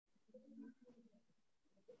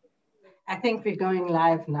I think we're going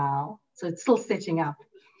live now, so it's still setting up.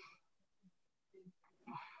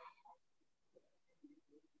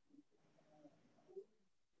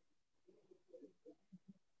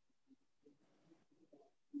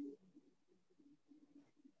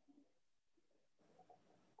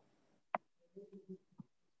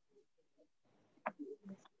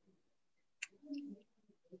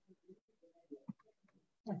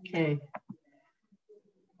 Okay.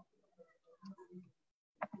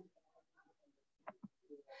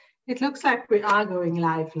 It looks like we are going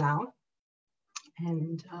live now,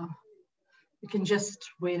 and we can just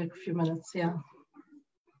wait a few minutes here.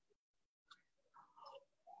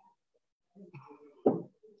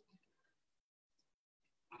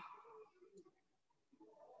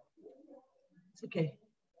 It's okay.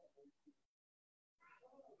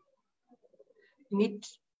 You need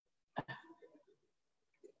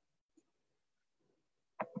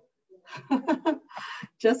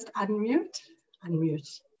just unmute.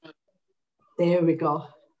 There we go.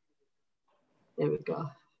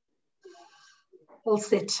 All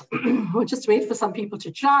set. We'll just wait for some people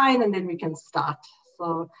to join and then we can start.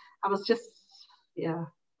 So I was just, yeah.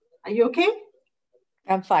 Are you okay?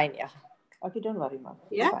 I'm fine, yeah. Okay, don't worry, Mom.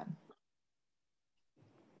 Yeah?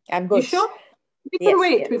 I'm good. You sure? We can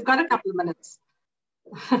wait. Yes. We've got a couple of minutes.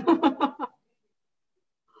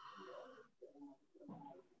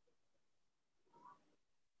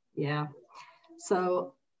 Yeah.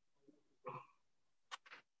 So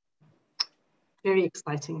very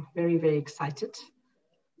exciting. Very, very excited.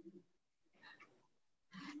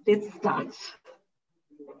 Let's start.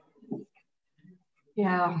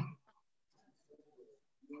 Yeah.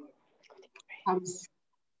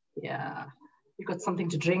 Yeah. You got something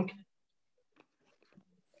to drink?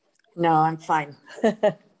 No, I'm fine.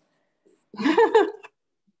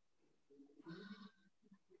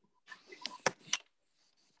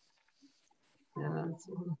 Yeah,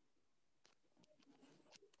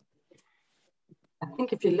 I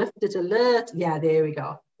think if you lift it alert, yeah, there we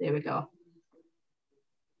go. There we go.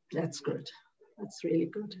 That's good. That's really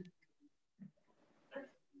good.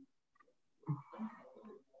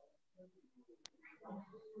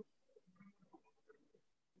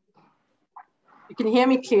 You can hear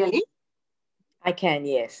me clearly? I can,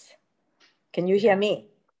 yes. Can you hear me?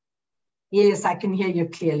 Yes, I can hear you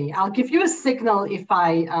clearly. I'll give you a signal if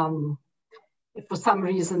if for some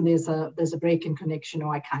reason there's a break in connection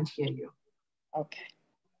or I can't hear you. Okay.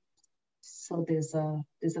 So there's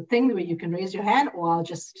a thing where you can raise your hand, or I'll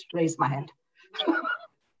just raise my hand.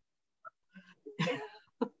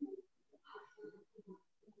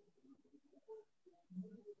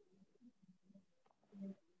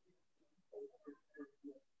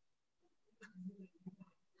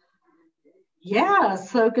 Yeah,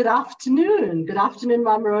 so good afternoon. Good afternoon,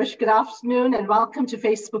 Mom Rosh. Good afternoon and welcome to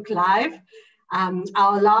Facebook Live.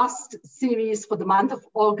 Our last series for the month of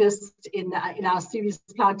August in our series,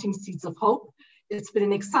 Planting Seeds of Hope. It's been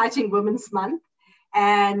an exciting Women's Month.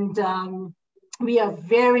 And we are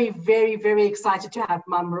very, very, very excited to have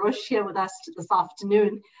Mom Rosh here with us this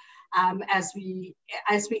afternoon. As we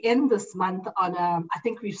end this month on, I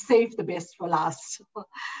think we've saved the best for last.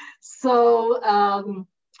 So,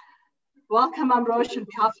 welcome, Mom Rosh, on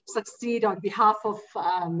behalf of Succeed, on behalf of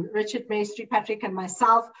Richard, Maestri, Patrick, and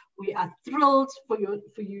myself. We are thrilled for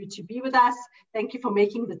you to be with us. Thank you for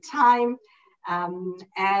making the time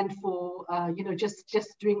and for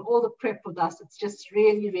just doing all the prep with us. It's just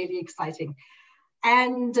really, really exciting.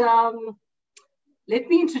 And let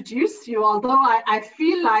me introduce you, although I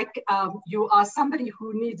feel like you are somebody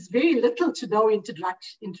who needs very little to no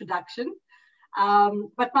introduction.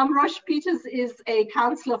 But Mom Rosh Peters is a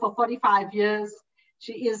counselor for 45 years.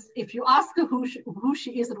 She is, if you ask her who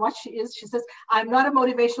she is and what she is, she says, I'm not a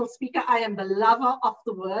motivational speaker. I am the lover of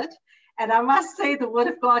the word. And I must say the word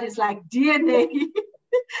of God is like DNA.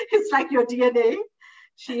 It's like your DNA.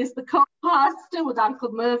 She is the co-pastor with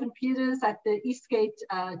Uncle Mervyn Peters at the Eastgate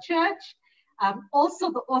Church.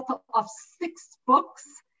 Also the author of 6 books.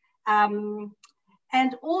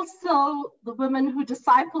 And also the woman who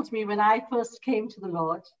discipled me when I first came to the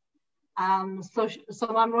Lord. So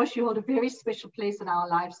Mom Rosh, you hold a very special place in our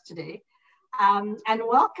lives today. And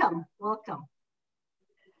welcome.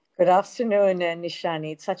 Good afternoon,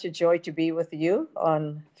 Nishani. It's such a joy to be with you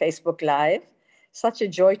on Facebook Live. Such a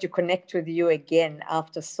joy to connect with you again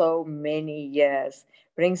after so many years.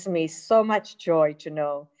 Brings me so much joy to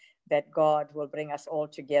know that God will bring us all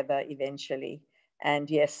together eventually. And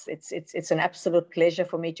yes, it's an absolute pleasure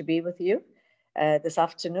for me to be with you this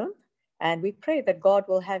afternoon. And we pray that God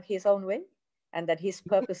will have his own way and that his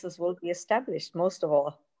purposes will be established, most of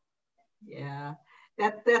all. Yeah,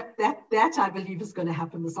 That I believe is going to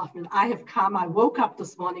happen this afternoon. I woke up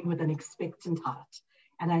this morning with an expectant heart,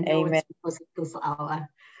 and I know Amen. it's because of this hour.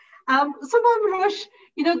 So Mom Rosh,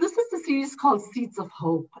 this is the series called Seeds of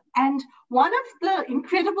Hope. And one of the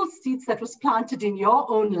incredible seeds that was planted in your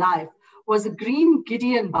own life was a green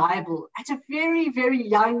Gideon Bible at a very, very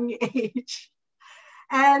young age.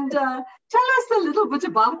 And tell us a little bit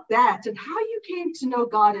about that and how you came to know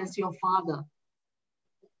God as your Father.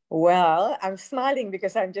 Well, I'm smiling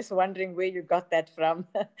because I'm just wondering where you got that from.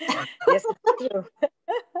 Yes, it's true.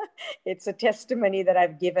 It's a testimony that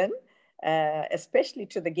I've given, especially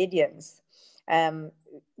to the Gideons.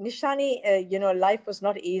 Nishani, life was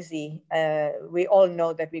not easy. We all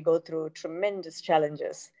know that we go through tremendous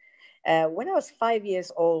challenges. When I was 5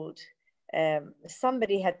 years old,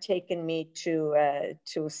 somebody had taken me to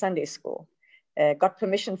Sunday school. Got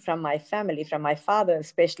permission from my family, from my father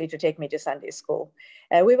especially, to take me to Sunday school.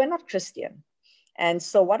 We were not Christian. And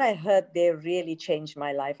so what I heard there really changed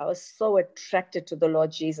my life. I was so attracted to the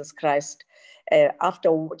Lord Jesus Christ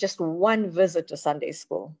after just one visit to Sunday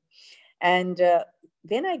school. And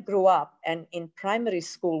then I grew up, and in primary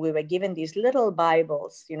school, we were given these little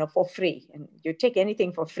Bibles, for free. And you take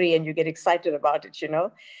anything for free and you get excited about it,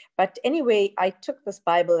 But anyway, I took this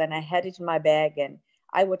Bible and I had it in my bag, and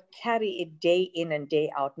I would carry it day in and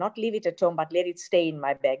day out, not leave it at home, but let it stay in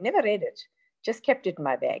my bag. Never read it, just kept it in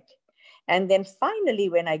my bag. And then finally,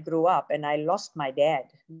 when I grew up and I lost my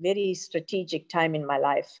dad, very strategic time in my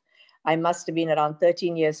life. I must have been around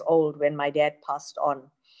 13 years old when my dad passed on.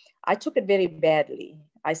 I took it very badly.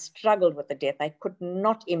 I struggled with the death. I could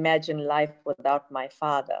not imagine life without my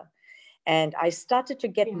father. And I started to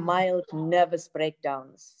get mild nervous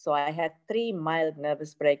breakdowns. So I had 3 mild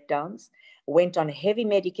nervous breakdowns, went on heavy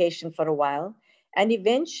medication for a while. And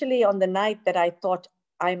eventually on the night that I thought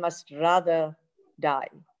I must rather die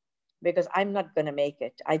because I'm not going to make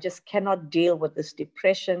it. I just cannot deal with this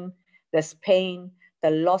depression, this pain,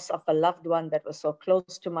 the loss of a loved one that was so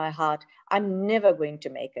close to my heart. I'm never going to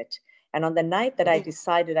make it. And on the night that I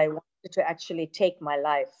decided I wanted to actually take my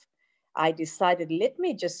life, I decided, let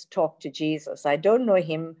me just talk to Jesus. I don't know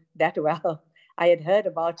him that well. I had heard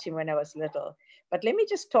about him when I was little, but let me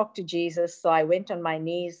just talk to Jesus. So I went on my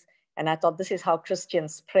knees and I thought, this is how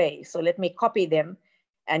Christians pray. So let me copy them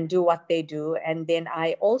and do what they do. And then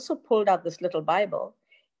I also pulled out this little Bible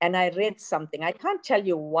and I read something. I can't tell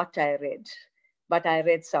you what I read, but I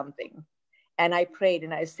read something. And I prayed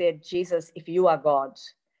and I said, Jesus, if you are God,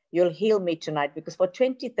 you'll heal me tonight, because for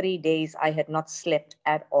 23 days I had not slept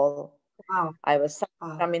at all. Wow. I was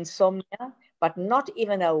suffering from insomnia, but not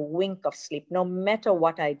even a wink of sleep, no matter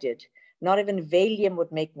what I did. Not even Valium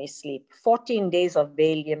would make me sleep. 14 days of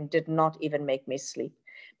Valium did not even make me sleep.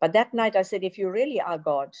 But that night I said, if you really are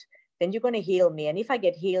God, then you're going to heal me. And if I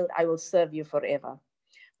get healed, I will serve you forever.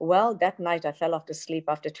 Well, that night I fell off to sleep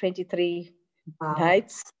after 23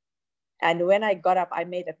 nights. And when I got up, I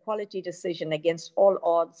made a quality decision against all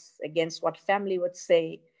odds, against what family would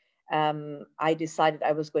say. I decided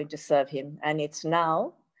I was going to serve him. And it's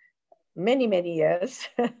now many, many years.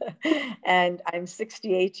 And I'm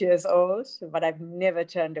 68 years old, but I've never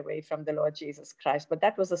turned away from the Lord Jesus Christ. But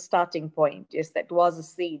that was a starting point. Yes, that was a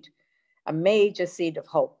seed, a major seed of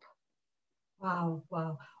hope. Wow,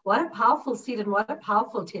 wow. What a powerful seed, and what a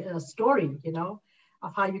powerful story,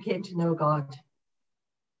 of how you came to know God.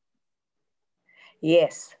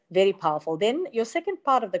 Yes, very powerful. Then your second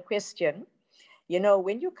part of the question,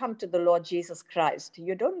 when you come to the Lord Jesus Christ,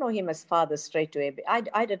 you don't know him as Father straight away.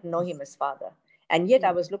 I didn't know him as Father. And yet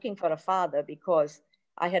I was looking for a father because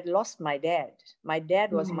I had lost my dad. My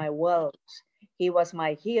dad was my world. He was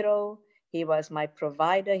my hero. He was my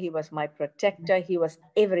provider. He was my protector. He was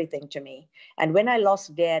everything to me. And when I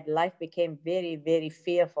lost dad, life became very, very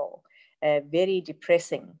fearful, very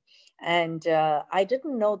depressing. And I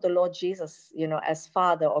didn't know the Lord Jesus, as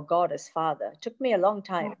Father, or God as Father. It took me a long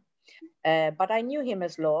time. But I knew him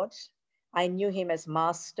as Lord. I knew him as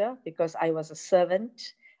Master because I was a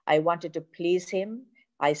servant. I wanted to please him.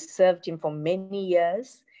 I served him for many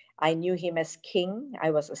years. I knew him as King.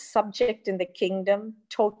 I was a subject in the kingdom,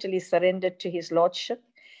 totally surrendered to his Lordship.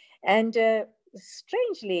 And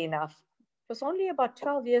strangely enough, it was only about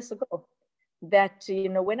 12 years ago that,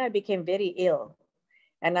 when I became very ill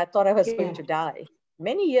and I thought I was going to die,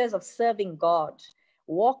 many years of serving God,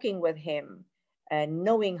 walking with him, and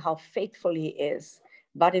knowing how faithful he is.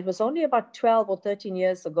 But it was only about 12 or 13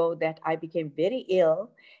 years ago that I became very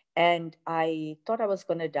ill and I thought I was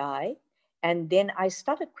going to die. And then I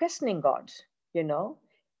started questioning God,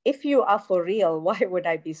 if you are for real, why would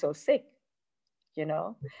I be so sick?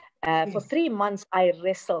 For 3 months, I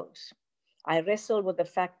wrestled with the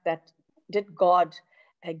fact that, did God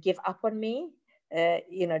give up on me?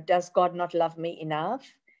 Does God not love me enough?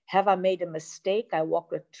 Have I made a mistake? I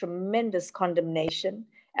walk with tremendous condemnation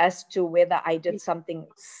as to whether I did something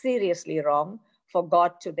seriously wrong for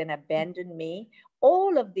God to then abandon me.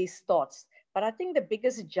 All of these thoughts. But I think the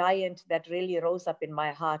biggest giant that really rose up in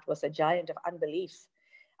my heart was a giant of unbelief.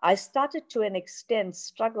 I started to an extent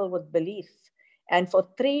struggle with belief. And for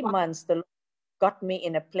 3 months, the Lord got me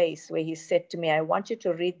in a place where he said to me, I want you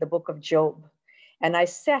to read the book of Job. And I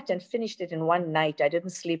sat and finished it in one night. I didn't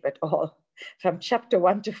sleep at all. From chapter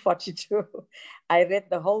 1 to 42, I read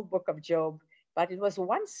the whole book of Job. But it was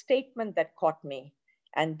one statement that caught me.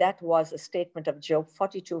 And that was a statement of Job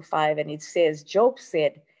 42:5. And it says, Job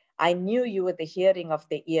said, I knew you with the hearing of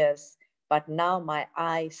the ears, but now my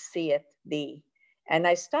eye seeth thee. And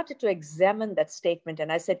I started to examine that statement.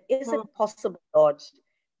 And I said, is it possible, Lord,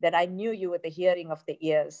 that I knew you with the hearing of the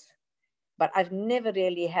ears, but I've never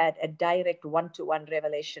really had a direct one-to-one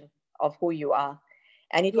revelation of who you are?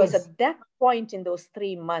 And it was at that point in those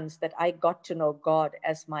 3 months that I got to know God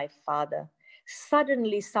as my Father.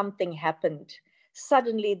 Suddenly something happened.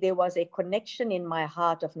 Suddenly there was a connection in my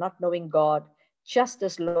heart of not knowing God just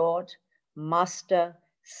as Lord, Master,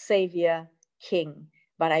 Savior, King,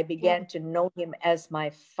 but I began to know him as my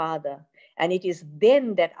Father. And it is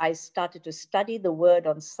then that I started to study the word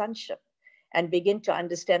on sonship and begin to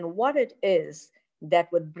understand what it is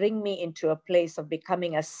that would bring me into a place of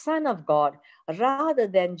becoming a son of God, rather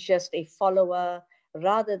than just a follower,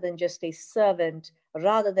 rather than just a servant,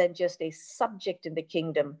 rather than just a subject in the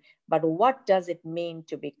kingdom. But what does it mean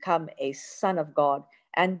to become a son of God?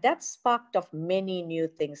 And that sparked off many new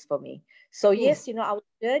things for me. So yes, our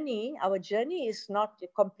journey is not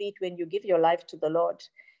complete when you give your life to the Lord.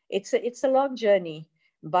 It's a long journey.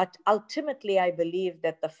 But ultimately, I believe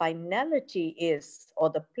that the finality is, or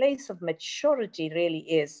the place of maturity really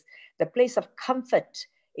is, the place of comfort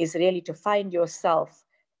is really to find yourself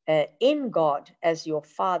in God as your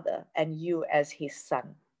Father and you as his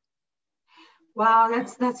son. Wow,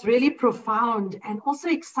 that's really profound and also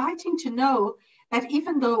exciting to know that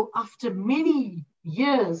even though after many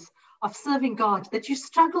years of serving God, that you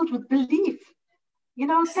struggled with belief.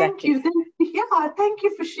 Thank Exactly. you. Thank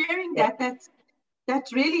you for sharing that.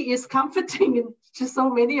 That really is comforting to so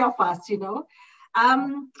many of us, you're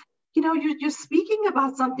speaking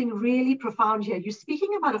about something really profound here. You're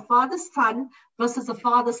speaking about a father's son versus a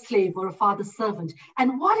father's slave or a father's servant.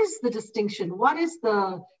 And what is the distinction? What is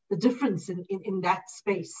the difference in that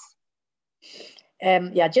space?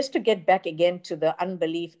 Just to get back again to the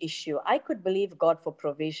unbelief issue, I could believe God for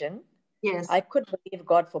provision. Yes. I could believe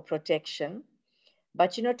God for protection.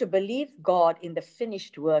 But, to believe God in the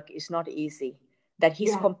finished work is not easy, that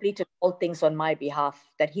he's completed all things on my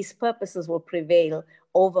behalf, that his purposes will prevail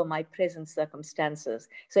over my present circumstances.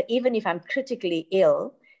 So even if I'm critically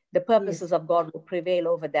ill, the purposes of God will prevail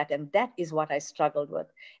over that. And that is what I struggled with.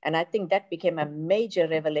 And I think that became a major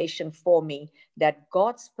revelation for me, that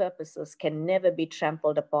God's purposes can never be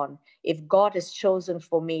trampled upon. If God has chosen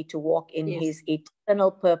for me to walk in his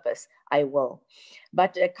eternal purpose, I will.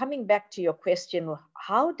 But coming back to your question,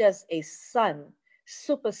 how does a son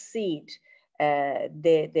supersede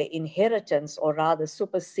the inheritance, or rather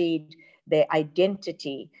supersede the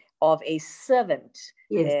identity of a servant?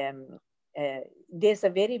 There's a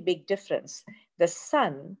very big difference. The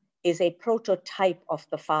son is a prototype of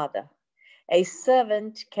the father. A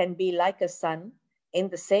servant can be like a son in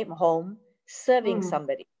the same home, serving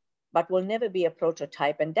somebody, but will never be a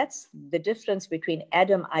prototype. And that's the difference between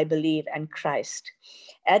Adam, I believe, and Christ.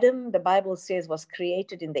 Adam, the Bible says, was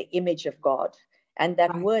created in the image of God. And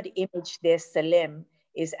that word image there, Selem,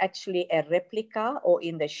 is actually a replica or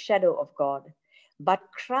in the shadow of God. But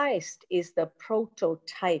Christ is the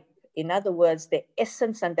prototype. In other words, the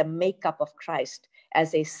essence and the makeup of Christ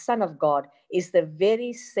as a son of God is the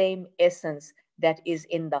very same essence that is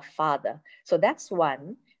in the Father. So that's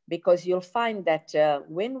one, because you'll find that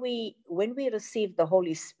when we receive the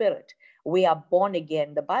Holy Spirit, we are born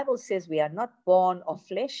again. The Bible says we are not born of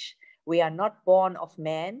flesh. We are not born of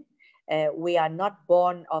man. We are not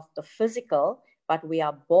born of the physical, but we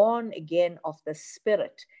are born again of the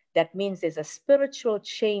Spirit. That means there's a spiritual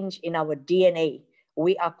change in our DNA.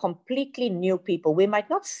 We are completely new people. We might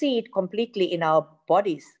not see it completely in our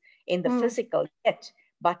bodies, in the physical yet,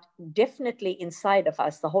 but definitely inside of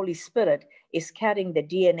us, the Holy Spirit is carrying the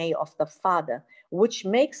DNA of the Father, which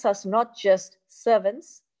makes us not just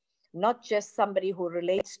servants, not just somebody who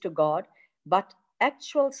relates to God, but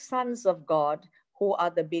actual sons of God who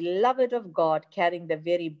are the beloved of God, carrying the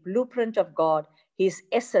very blueprint of God, his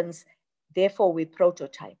essence. Therefore, we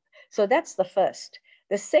prototype. So that's the first.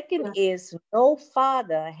 The second is no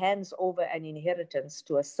father hands over an inheritance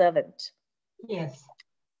to a servant,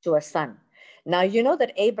 to a son. Now, you know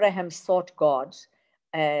that Abraham sought God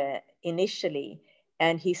initially,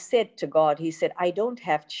 and he said to God, he said, I don't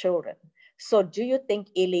have children. So do you think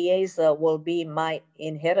Eliezer will be my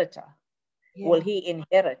inheritor? Will he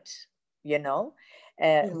inherit,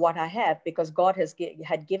 what I have? Because God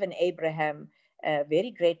had given Abraham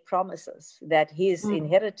very great promises that his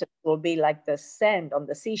inheritance will be like the sand on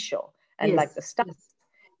the seashore and like the stars.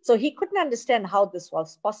 So he couldn't understand how this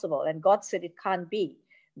was possible. And God said it can't be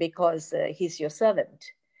because he's your servant.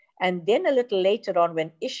 And then a little later on,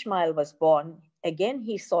 when Ishmael was born, again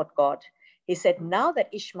he sought God. He said, now that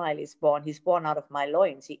Ishmael is born, he's born out of my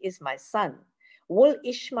loins, he is my son. Will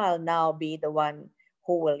Ishmael now be the one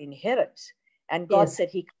who will inherit? And God said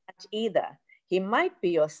he can't either. He might be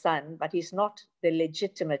your son, but he's not the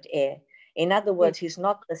legitimate heir. In other words, he's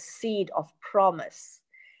not the seed of promise.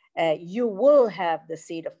 You will have the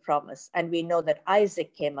seed of promise. And we know that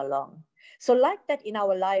Isaac came along. So like that in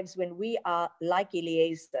our lives, when we are like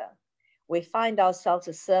Eliezer, we find ourselves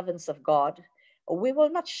as servants of God, we will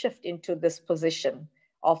not shift into this position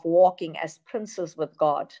of walking as princes with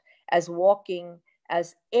God, as walking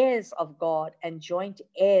as heirs of God and joint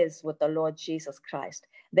heirs with the Lord Jesus Christ.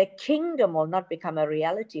 The kingdom will not become a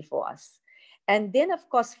reality for us. And then, of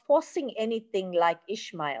course, forcing anything like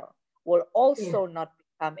Ishmael will also not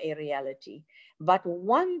become a reality. But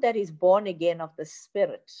one that is born again of the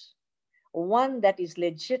Spirit, one that is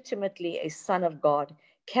legitimately a son of God,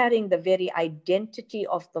 carrying the very identity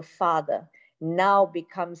of the Father, now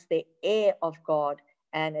becomes the heir of God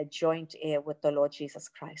and a joint heir with the Lord Jesus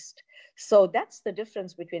Christ. So that's the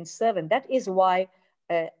difference between servant. That is why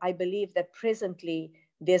I believe that presently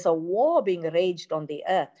there's a war being raged on the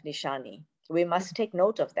earth, Nishani. We must take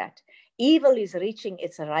note of that. Evil is reaching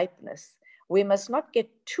its ripeness. We must not get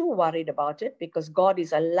too worried about it because God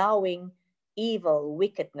is allowing evil,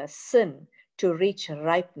 wickedness, sin to reach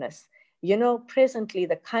ripeness. You know, presently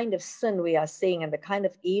the kind of sin we are seeing and the kind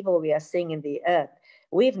of evil we are seeing in the earth,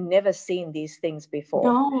 we've never seen these things before.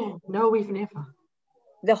 No, we've never.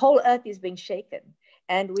 The whole earth is being shaken.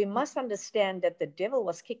 And we must understand that the devil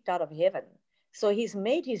was kicked out of heaven. So he's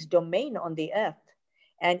made his domain on the earth.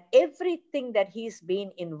 And everything that he's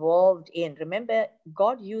been involved in, remember,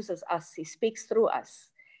 God uses us. He speaks through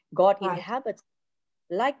us. God inhabits.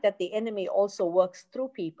 Like that, the enemy also works through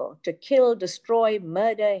people to kill, destroy,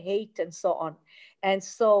 murder, hate, and so on. And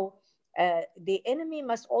so the enemy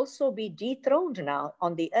must also be dethroned now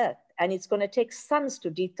on the earth. And it's going to take sons to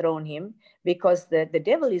dethrone him because the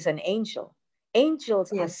devil is an angel.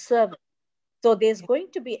 Angels are servants. So there's going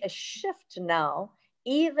to be a shift now,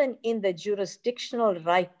 even in the jurisdictional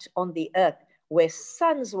right on the earth, where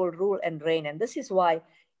sons will rule and reign. And this is why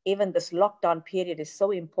even this lockdown period is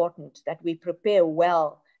so important, that we prepare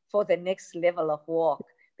well for the next level of walk,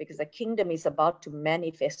 because the kingdom is about to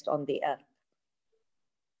manifest on the earth.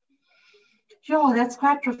 Sure, that's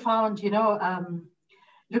quite profound. You know,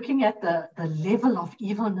 looking at the level of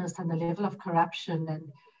evilness and the level of corruption, and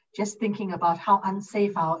just thinking about how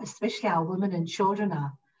unsafe especially our women and children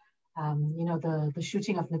are. You know, the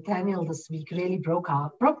shooting of Nathaniel this week really broke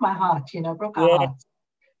my heart, broke our hearts.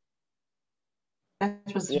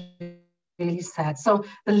 That was really sad. So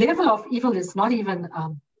the level of evil is not even,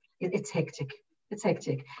 it's hectic. It's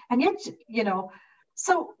hectic. And yet,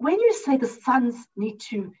 so when you say the sons need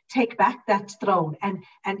to take back that throne and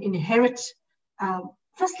inherit,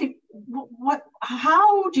 firstly,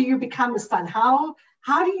 how do you become a son?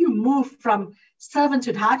 How do you move from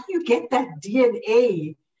servanthood? How do you get that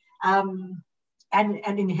DNA and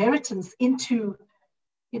inheritance into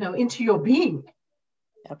your being?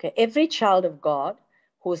 Okay, every child of God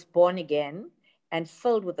who is born again and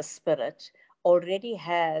filled with the Spirit already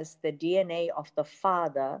has the DNA of the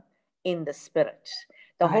Father in the Spirit.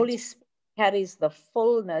 The Holy Spirit carries the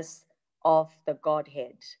fullness of the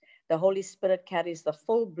Godhead. The Holy Spirit carries the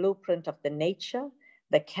full blueprint of the nature,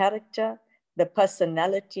 the character, the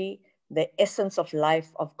personality, the essence of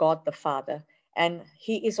life of God the Father, and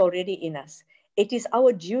He is already in us. It is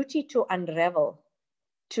our duty to unravel,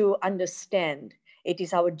 to understand. It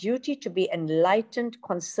is our duty to be enlightened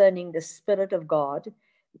concerning the Spirit of God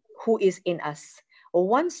who is in us.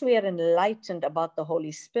 Once we are enlightened about the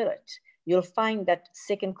Holy Spirit, you'll find that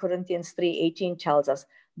 2 Corinthians 3:18 tells us,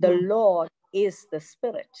 the Lord is the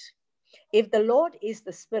Spirit. If the Lord is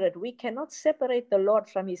the Spirit, we cannot separate the Lord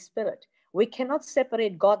from His Spirit. We cannot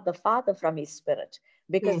separate God the Father from His Spirit,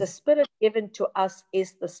 because the Spirit given to us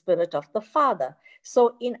is the Spirit of the Father.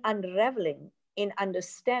 So in unraveling, in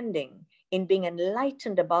understanding, in being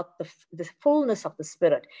enlightened about the fullness of the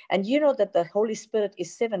Spirit. And you know that the Holy Spirit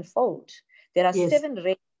is sevenfold. There are 7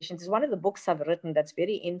 revelations. It's one of the books I've written that's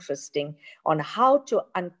very interesting on how to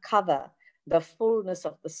uncover the fullness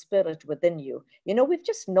of the Spirit within you. You know, we've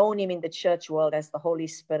just known him in the church world as the Holy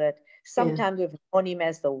Spirit. Sometimes we've known him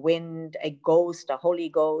as the wind, a ghost, a Holy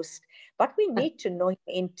Ghost, but we need to know him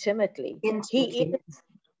intimately. He is,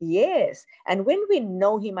 yes. And when we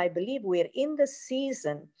know him, I believe we're in the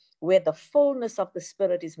season where the fullness of the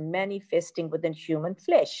Spirit is manifesting within human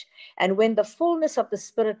flesh. And when the fullness of the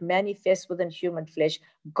Spirit manifests within human flesh,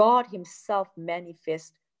 God himself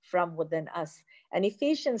manifests from within us. And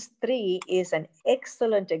Ephesians 3 is an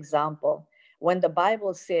excellent example when the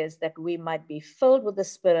Bible says that we might be filled with the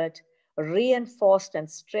Spirit, reinforced and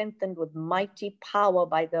strengthened with mighty power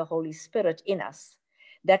by the Holy Spirit in us,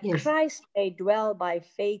 that Christ may dwell by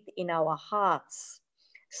faith in our hearts,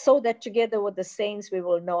 so that together with the saints we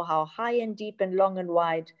will know how high and deep and long and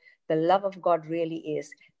wide the love of God really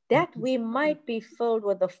is, that we might be filled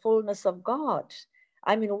with the fullness of God.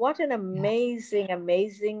 I mean, what an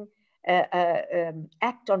amazing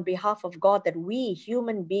act on behalf of God, that we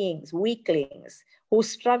human beings, weaklings who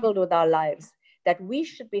struggled with our lives, that we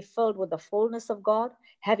should be filled with the fullness of God,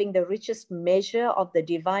 having the richest measure of the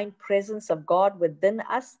divine presence of God within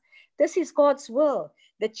us. This is God's will.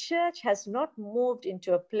 The church has not moved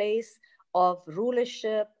into a place of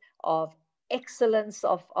rulership, of excellence,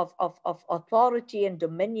 of authority and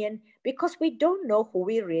dominion, because we don't know who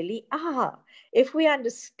we really are. If we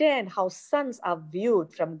understand how sons are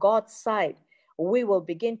viewed from God's side, we will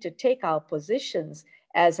begin to take our positions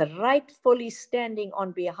as rightfully standing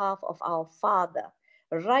on behalf of our Father,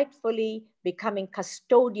 rightfully becoming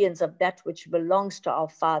custodians of that which belongs to our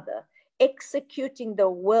Father, executing the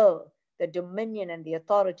will, the dominion and the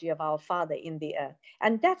authority of our Father in the earth.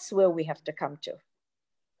 And that's where we have to come to.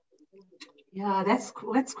 Yeah, that's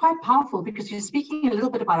quite powerful, because you're speaking a little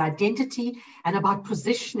bit about identity and about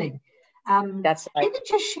positioning. That's right. Maybe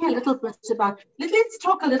just share a little bit about, let's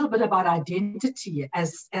talk a little bit about identity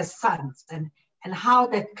as sons, and how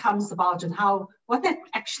that comes about, and what that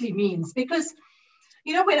actually means. Because,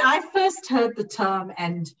 you know, when I first heard the term,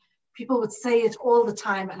 and people would say it all the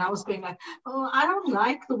time, and I was going like, oh, I don't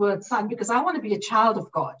like the word son, because I want to be a child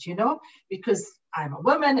of God, you know, because I'm a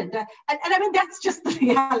woman, and I mean, that's just the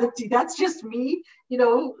reality. That's just me, you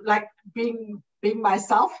know, like being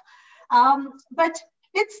myself. But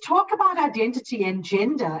let's talk about identity and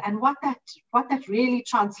gender, and what that really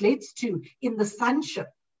translates to in the sonship,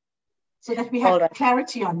 so that we have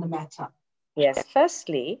clarity on the matter. Yes.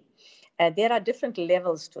 Firstly, there are different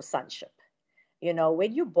levels to sonship. You know,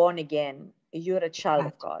 when you're born again, you're a child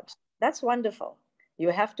of God. That's wonderful. You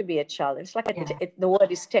have to be a child. It's like the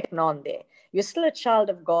word is teknon there. You're still a child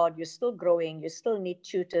of God. You're still growing. You still need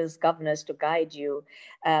tutors, governors to guide you.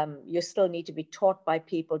 You still need to be taught by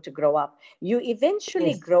people to grow up. You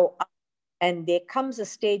eventually grow up, and there comes a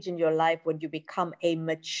stage in your life when you become a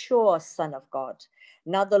mature son of God.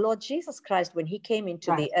 Now, the Lord Jesus Christ, when he came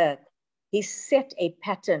into the earth, he set a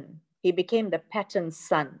pattern. He became the pattern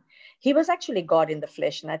son. He was actually God in the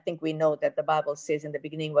flesh. And I think we know that the Bible says in the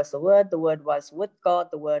beginning was the Word was with God,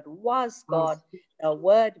 the Word was God, the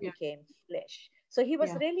Word became flesh. So he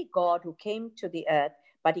was really God who came to the earth,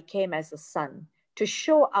 but he came as a son to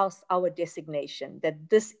show us our designation, that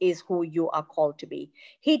this is who you are called to be.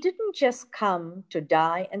 He didn't just come to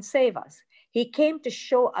die and save us. He came to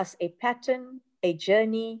show us a pattern, a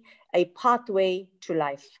journey, a pathway to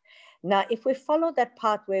life. Now, if we follow that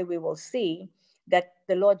pathway, we will see that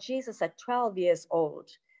the Lord Jesus at 12 years old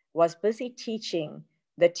was busy teaching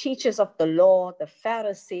the teachers of the law, the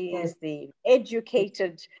Pharisees, the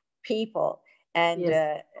educated people. And,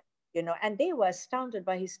 you know, and they were astounded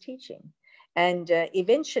by his teaching. And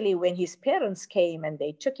eventually when his parents came and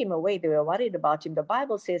they took him away, they were worried about him. The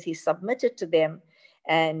Bible says he submitted to them,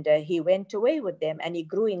 and he went away with them, and he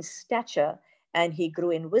grew in stature and he grew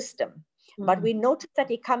in wisdom. But we notice that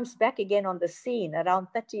he comes back again on the scene around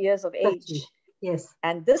 30 years of age.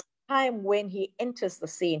 And this time when he enters the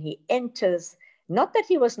scene, he enters, not that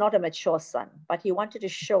he was not a mature son, but he wanted to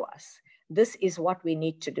show us this is what we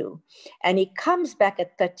need to do. And he comes back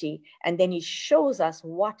at 30, and then he shows us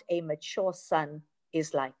what a mature son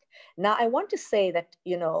is like. Now, I want to say that,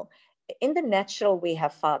 you know, in the natural, we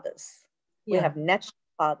have fathers. We have natural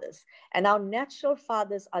fathers. And our natural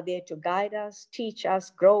fathers are there to guide us, teach us,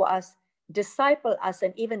 grow us, disciple us,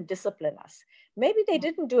 and even discipline us. Maybe they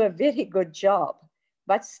didn't do a very good job,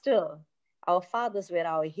 but still, our fathers were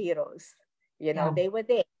our heroes. You know, they were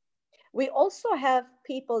there. We also have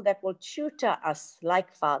people that will tutor us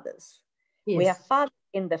like fathers. We have fathers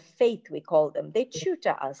in the faith, we call them. They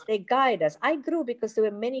tutor us, they guide us. I grew because there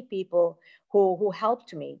were many people who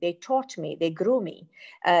helped me. They taught me, they grew me.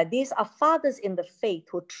 These are fathers in the faith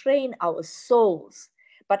who train our souls.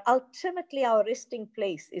 But ultimately, our resting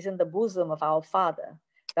place is in the bosom of our Father,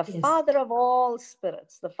 the Father of all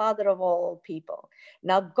spirits, the Father of all people.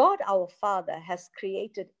 Now, God, our Father, has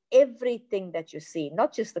created everything that you see,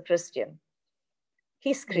 not just the Christian.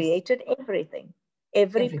 He's created everything,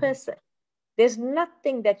 every person. There's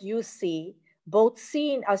nothing that you see, both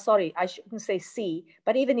seen, sorry, I shouldn't say see,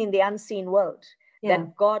 but even in the unseen world,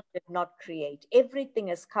 that God did not create. Everything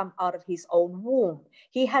has come out of his own womb.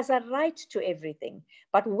 He has a right to everything.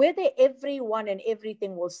 But whether everyone and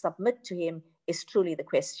everything will submit to him is truly the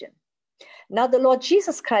question. Now, the Lord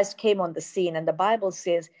Jesus Christ came on the scene, and the Bible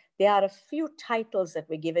says there are a few titles that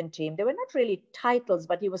were given to him. They were not really titles,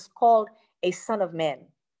 but he was called a Son of Man.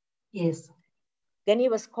 Yes. Then he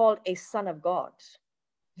was called a Son of God.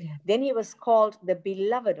 Yeah. Then he was called the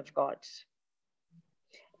Beloved of God.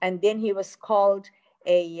 And then he was called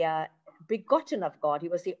a begotten of God. He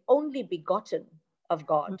was the only begotten of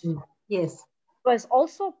God. Mm-hmm. Yes. He was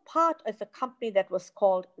also part of a company that was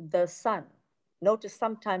called the Son. Notice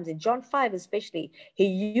sometimes in John 5 especially, he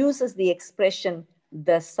uses the expression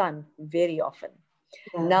the Son very often.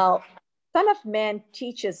 Yeah. Now, Son of Man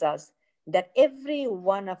teaches us that every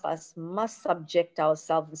one of us must subject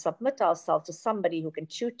ourselves and submit ourselves to somebody who can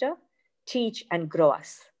tutor, teach, and grow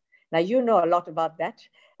us. Now, you know a lot about that,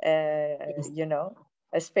 you know,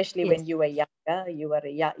 especially when you were younger,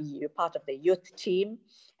 you're part of the youth team,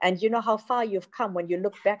 and you know how far you've come. When you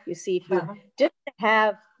look back, you see if you didn't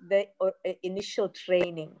have the initial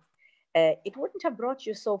training, it wouldn't have brought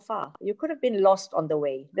you so far. You could have been lost on the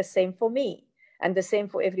way. The same for me, and the same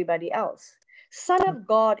for everybody else. Son of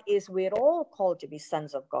God is we're all called to be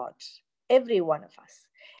sons of God, every one of us.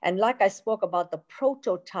 And like I spoke about the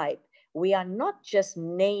prototype, we are not just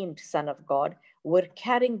named Son of God, we're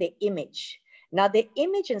carrying the image. Now, the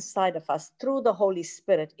image inside of us through the Holy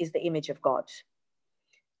Spirit is the image of God.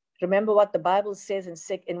 Remember what the Bible says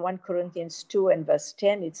in 1 Corinthians 2 and verse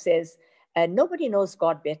 10, it says, nobody knows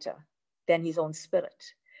God better than his own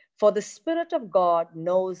spirit. For the Spirit of God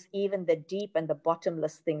knows even the deep and the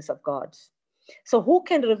bottomless things of God. So who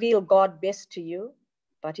can reveal God best to you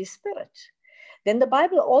but his Spirit? Then the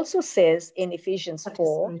Bible also says in Ephesians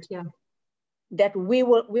 4 that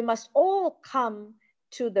we must all come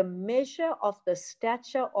to the measure of the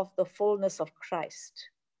stature of the fullness of Christ.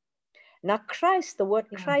 Now, Christ, the word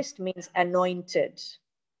Christ means anointed.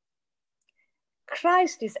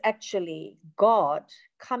 Christ is actually God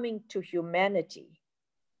coming to humanity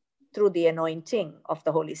through the anointing of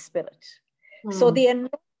the Holy Spirit. So the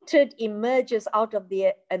anointed emerges out of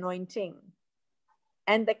the anointing.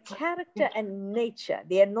 And the character and nature,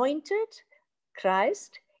 the anointed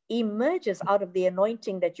Christ emerges out of the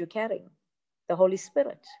anointing that you're carrying, the Holy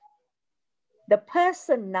Spirit. The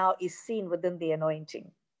person now is seen within the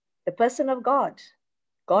anointing. The person of God,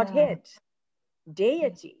 Godhead,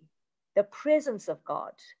 deity, the presence of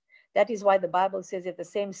God. That is why the Bible says if the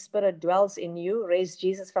same Spirit dwells in you, raised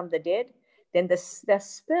Jesus from the dead, then the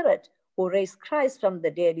Spirit who raised Christ from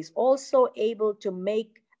the dead is also able to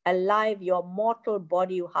make alive your mortal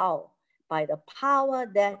body. How? By the power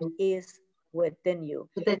that is within you.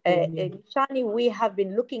 Shani, we have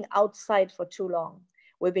been looking outside for too long.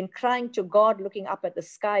 We've been crying to God, looking up at the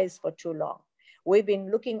skies for too long. We've been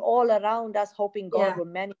looking all around us, hoping God will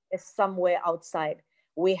manifest somewhere outside.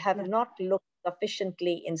 We have not looked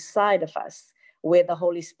sufficiently inside of us where the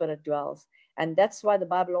Holy Spirit dwells. And that's why the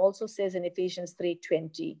Bible also says in Ephesians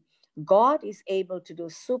 3:20, God is able to do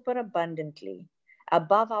super abundantly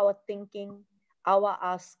above our thinking, our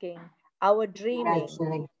asking, our dreaming,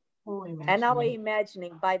 and our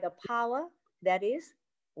imagining by the power that is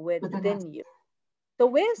within you. So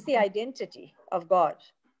where's the identity of God?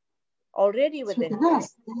 Already within you.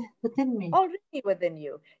 Within me. Already within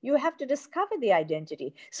you. You have to discover the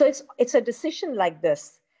identity. So it's a decision like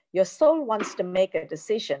this. Your soul wants to make a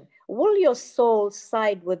decision. Will your soul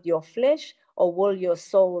side with your flesh, or will your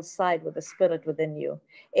soul side with the Spirit within you?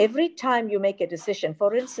 Every time you make a decision,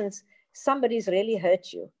 for instance, somebody's really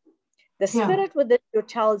hurt you. The Spirit within you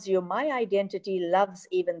tells you, my identity loves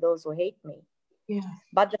even those who hate me.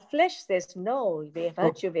 But the flesh says, no, they have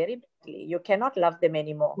hurt you very badly. You cannot love them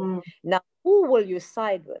anymore. Now, who will you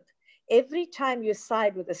side with? Every time you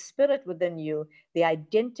side with the Spirit within you, the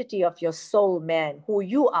identity of your soul man, who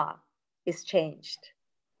you are, is changed.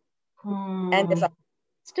 And there's a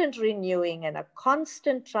constant renewing and a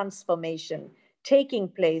constant transformation taking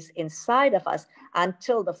place inside of us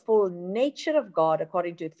until the full nature of God,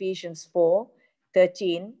 according to Ephesians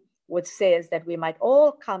 4:13, which says that we might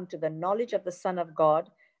all come to the knowledge of the Son of God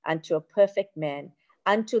and to a perfect man,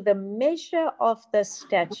 unto the measure of the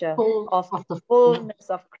stature of the fullness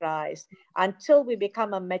of Christ, until we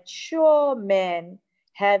become a mature man,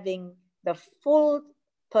 having the full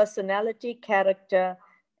personality, character,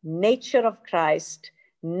 nature of Christ,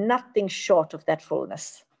 nothing short of that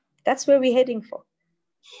fullness. That's where we're heading for.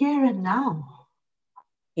 Here and now.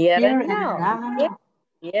 Here and now. Yeah.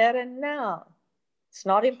 Here and now. It's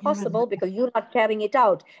not impossible because you're not carrying it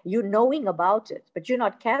out. You're knowing about it, but you're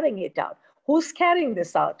not carrying it out. Who's carrying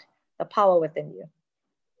this out? The power within you.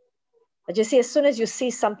 But you see, as soon as you see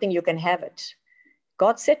something, you can have it.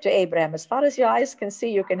 God said to Abraham, as far as your eyes can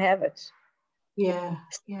see, you can have it. Yeah,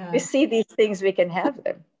 yeah. We see these things, we can have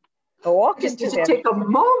them. Walk just into to take a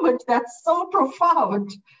moment. That's so profound.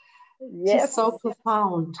 Yes. Just so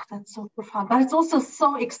profound. That's so profound. But it's also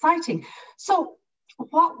so exciting. So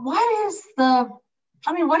what is the,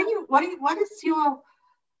 I mean, what is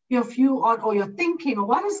your view on, or your thinking, or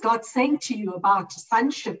what is God saying to you about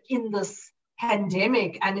sonship in this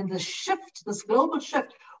pandemic and in this shift, this global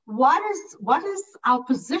shift? What is our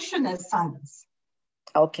position as sons?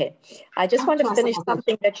 Okay, I just want to finish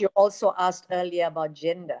something that you also asked earlier about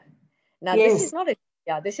gender. Now, yes.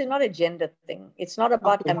 this is not a gender thing. It's not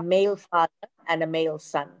about a male father and a male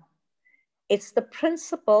son. It's the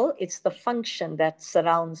principle, it's the function that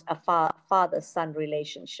surrounds a father-son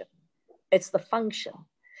relationship. It's the function.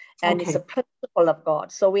 And it's a principle of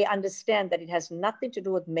God. So we understand that it has nothing to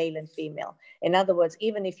do with male and female. In other words,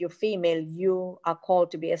 even if you're female, you are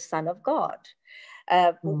called to be a son of God.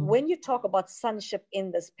 When you talk about sonship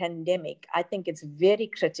in this pandemic, I think it's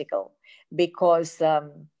very critical because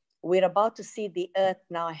we're about to see the earth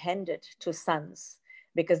now handed to sons.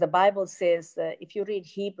 Because the Bible says, if you read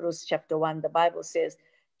Hebrews chapter 1, the Bible says,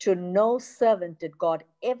 to no servant did God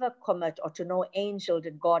ever commit, or to no angel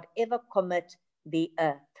did God ever commit the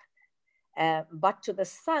earth. But to the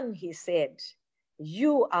Son, he said,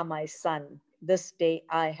 you are my son, this day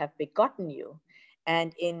I have begotten you.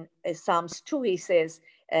 And in Psalms 2, he says,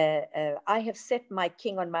 I have set my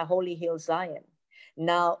king on my holy hill Zion.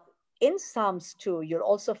 Now, in Psalms 2, you'll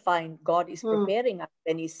also find God is preparing us,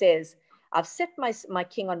 and he says, I've set my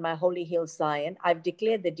king on my holy hill Zion. I've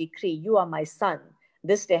declared the decree, you are my son.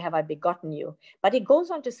 This day have I begotten you. But he goes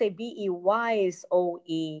on to say, be ye wise, O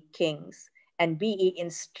ye kings, and be ye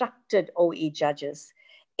instructed, O ye judges.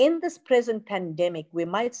 In this present pandemic, we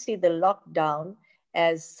might see the lockdown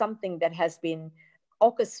as something that has been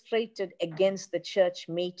orchestrated against the church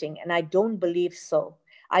meeting, and I don't believe so.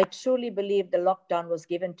 I truly believe the lockdown was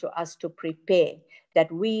given to us to prepare, that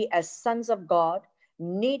we as sons of God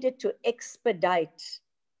needed to expedite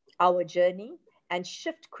our journey and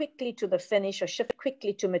shift quickly to the finish, or shift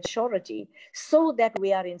quickly to maturity, so that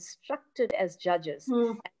we are instructed as judges,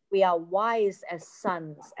 and we are wise as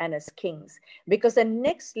sons and as kings, because the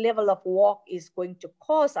next level of walk is going to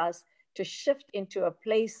cause us to shift into a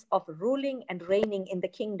place of ruling and reigning in the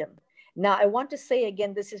kingdom. Now, I want to say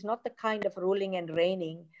again, this is not the kind of ruling and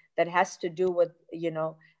reigning that has to do with,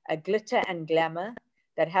 a glitter and glamour,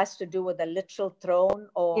 that has to do with a literal throne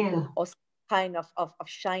or some kind of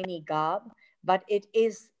shiny garb, but it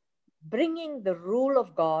is bringing the rule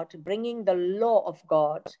of God, bringing the law of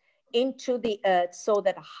God into the earth, so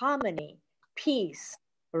that harmony, peace,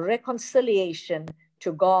 reconciliation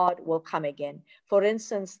to God will come again. For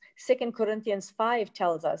instance, 2 Corinthians 5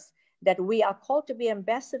 tells us that we are called to be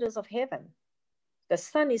ambassadors of heaven. The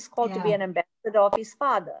Son is called to be an ambassador of his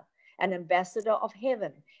Father, an ambassador of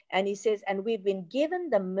heaven. And he says, and we've been given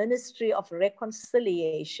the ministry of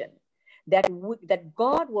reconciliation, that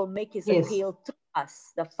God will make his appeal through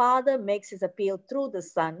us. The Father makes his appeal through the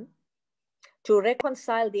Son to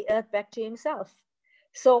reconcile the earth back to himself.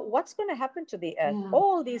 So what's going to happen to the earth?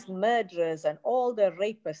 All these murderers and all the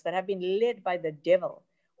rapists that have been led by the devil,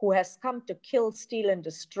 who has come to kill, steal, and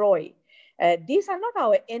destroy, these are not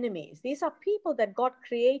our enemies. These are people that God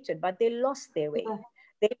created, but they lost their way.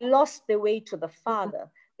 They lost their way to the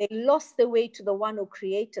Father. They lost their way to the one who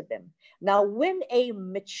created them. Now, when a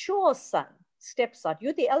mature son steps out,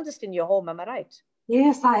 you're the eldest in your home, am I right?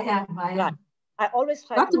 Yes, I am. Right. I always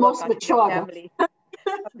try not to the work most out mature, in the family,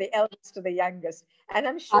 from the eldest to the youngest. And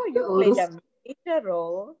I'm sure you played a major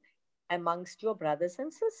role amongst your brothers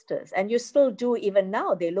and sisters. And you still do even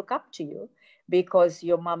now. They look up to you because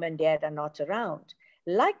your mom and dad are not around.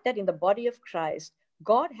 Like that, in the body of Christ,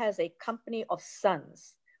 God has a company of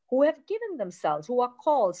sons who have given themselves, who are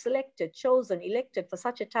called, selected, chosen, elected for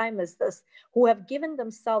such a time as this, who have given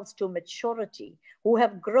themselves to maturity, who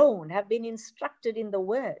have grown, have been instructed in the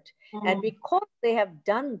word. And because they have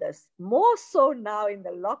done this, more so now in the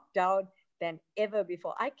lockdown, than ever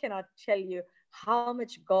before. I cannot tell you how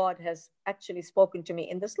much God has actually spoken to me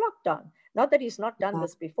in this lockdown. Not that he's not done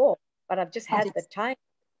this before, but I've just had the time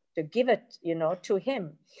to give it, to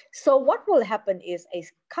him. So what will happen is a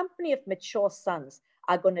company of mature sons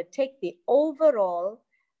are going to take the overall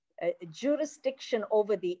jurisdiction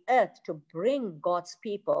over the earth to bring God's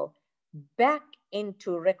people back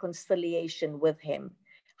into reconciliation with him.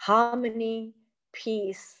 Harmony,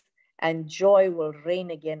 peace, and joy will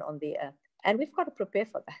reign again on the earth. And we've got to prepare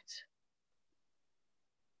for that.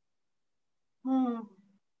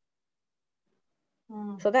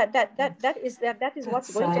 So that is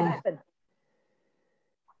what's going to happen.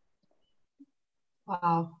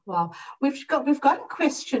 Wow. We've got a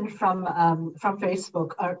question from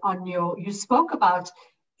Facebook on you spoke about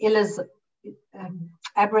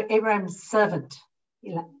Abraham's servant.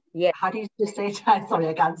 Yeah. How do you say it? Sorry,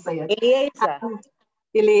 I can't say it.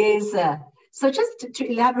 Eliezer. So just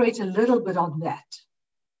to elaborate a little bit on that.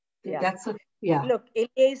 Look,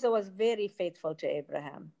 Eliezer was very faithful to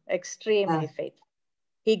Abraham, extremely faithful.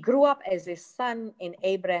 He grew up as a son in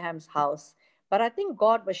Abraham's house, but I think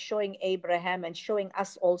God was showing Abraham and showing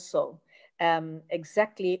us also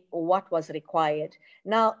exactly what was required.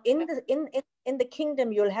 Now, in the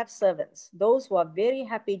kingdom, you'll have servants, those who are very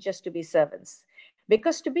happy just to be servants.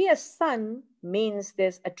 Because to be a son means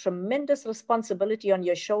there's a tremendous responsibility on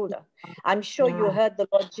your shoulder. I'm sure you heard the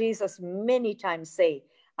Lord Jesus many times say,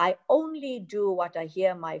 I only do what I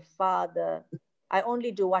hear my Father. I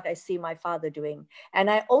only do what I see my Father doing. And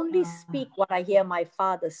I only speak what I hear my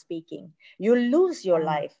Father speaking. You lose your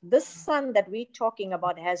life. This son that we're talking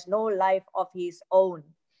about has no life of his own.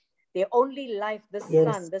 The only life this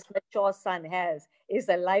son, this mature son has is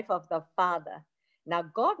the life of the Father. Now,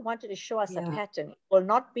 God wanted to show us a pattern. It will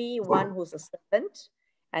not be one who's a servant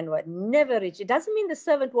and will never reach. It doesn't mean the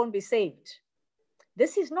servant won't be saved.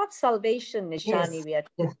 This is not salvation, Nishani, we are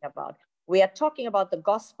talking about. We are talking about the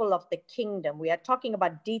gospel of the kingdom. We are talking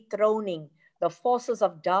about dethroning the forces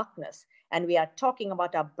of darkness. And we are talking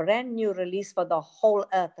about a brand new release for the whole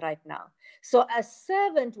earth right now. So a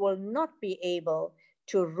servant will not be able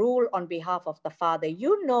to rule on behalf of the Father.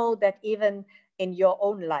 You know that even in your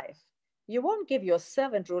own life, you won't give your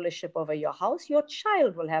servant rulership over your house. Your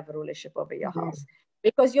child will have rulership over your house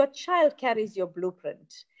because your child carries your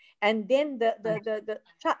blueprint. And then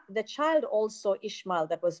the child also, Ishmael,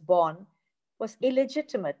 that was born, was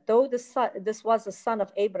illegitimate, though this was the son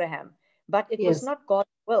of Abraham, but it was not God's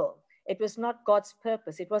will. It was not God's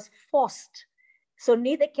purpose. It was forced. So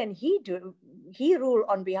neither can he rule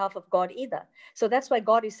on behalf of God either. So that's why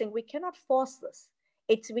God is saying we cannot force this.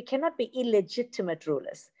 We cannot be illegitimate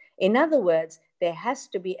rulers. In other words, there has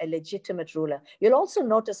to be a legitimate ruler. You'll also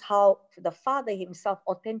notice how the Father himself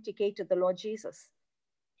authenticated the Lord Jesus.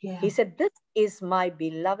 He said, this is my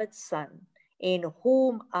beloved son in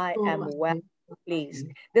whom I am well pleased.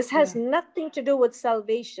 This has nothing to do with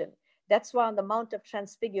salvation. That's why on the Mount of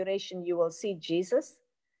Transfiguration, you will see Jesus,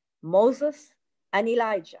 Moses, and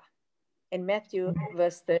Elijah in Matthew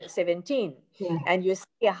verse 17. And you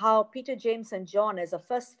see how Peter, James, and John as a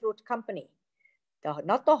first fruit company,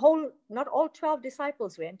 not all 12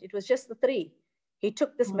 disciples went, it was just the 3. He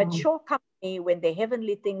took this mature company when the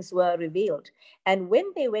heavenly things were revealed. And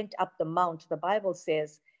when they went up the mount, the Bible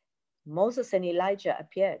says, Moses and Elijah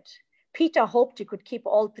appeared. Peter hoped he could keep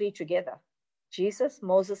all 3 together. Jesus,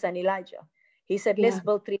 Moses, and Elijah. He said, let's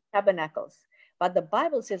build 3 tabernacles. But the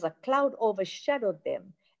Bible says a cloud overshadowed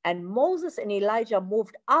them. And Moses and Elijah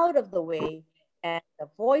moved out of the way. And the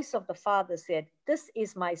voice of the Father said, this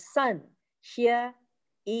is my son. Hear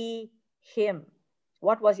ye him.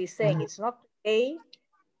 What was he saying? It's not the day.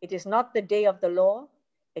 It is not the day of the law.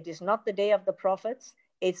 It is not the day of the prophets.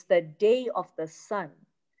 It's the day of the Son.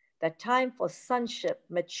 The time for sonship,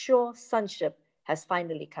 mature sonship, has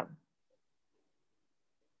finally come.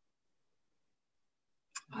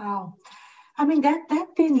 Wow. I mean, that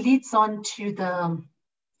then leads on to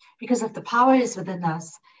because if the power is within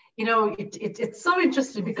us, it's so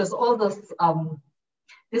interesting because all this,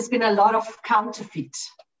 there's been a lot of counterfeit.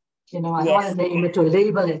 I don't want to name it or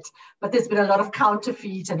label it, but there's been a lot of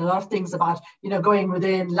counterfeit and a lot of things about, going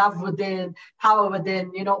within, love within, power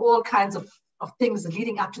within, all kinds of things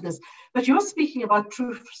leading up to this. But you're speaking about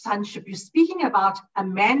true sonship. You're speaking about a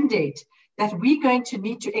mandate that we're going to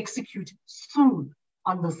need to execute soon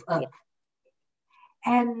on this earth.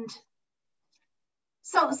 And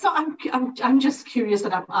so I'm just curious,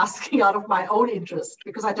 and I'm asking out of my own interest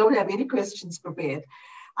because I don't have any questions prepared.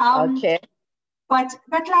 Okay. But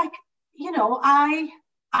like,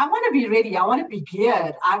 I want to be ready. I want to be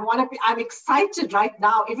geared. I'm excited right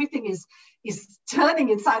now. Everything is turning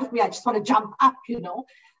inside of me. I just want to jump up,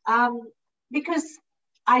 because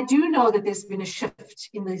I do know that there's been a shift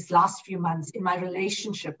in these last few months in my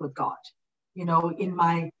relationship with God, you know, in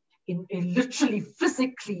literally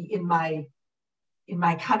physically in my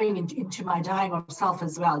coming into my dying of self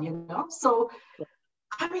as well, you know. So,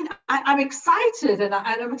 I mean, I'm excited, and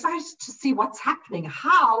I'm excited to see what's happening,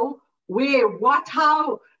 how, where, what,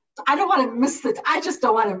 how. I don't want to miss it. I just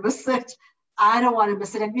don't want to miss it. I don't want to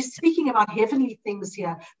miss it. And we're speaking about heavenly things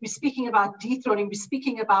here. We're speaking about dethroning. We're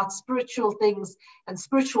speaking about spiritual things and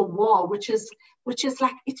spiritual war, which is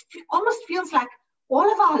like, it almost feels like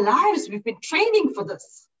all of our lives we've been training for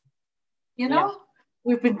this. You know,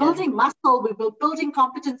 we've been building muscle, we've been building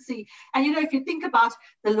competency. And, you know, if you think about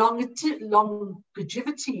the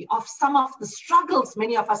longevity of some of the struggles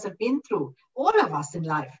many of us have been through, all of us in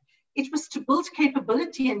life, it was to build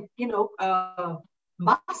capability and, you know,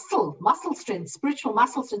 muscle strength, spiritual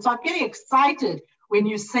muscle strength. So I'm getting excited when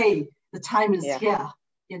you say the time is here,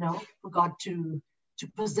 you know, for God to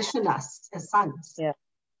position us as sons. Yeah.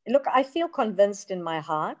 Look, I feel convinced in my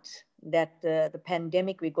heart that the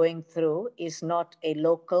pandemic we're going through is not a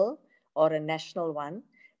local or a national one,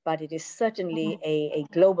 but it is certainly a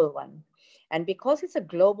global one. And because it's a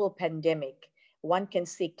global pandemic, one can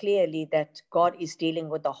see clearly that God is dealing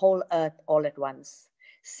with the whole earth all at once.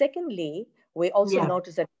 Secondly, we also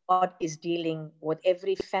notice that God is dealing with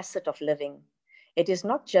every facet of living. It is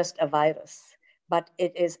not just a virus, but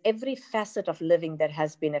it is every facet of living that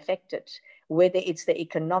has been affected, whether it's the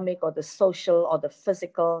economic or the social or the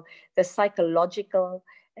physical, the psychological,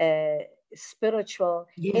 spiritual,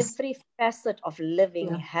 every facet of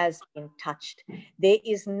living has been touched. There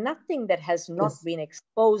is nothing that has not been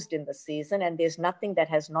exposed in the season, and there's nothing that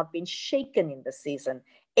has not been shaken in the season.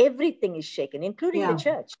 Everything is shaken, including the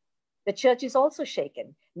church. The church is also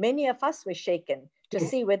shaken. Many of us were shaken to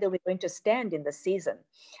see whether we're going to stand in the season.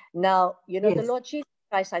 Now, you know, the Lord Jesus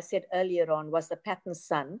Christ, I said earlier on, was the pattern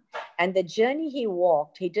son. And the journey he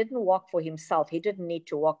walked, he didn't walk for himself. He didn't need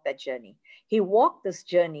to walk that journey. He walked this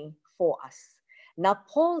journey for us. Now,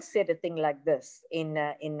 Paul said a thing like this in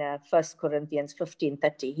 1 Corinthians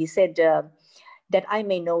 15:30. He said, that I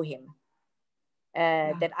may know him,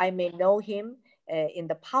 that I may know him in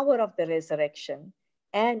the power of the resurrection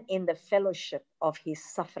and in the fellowship of his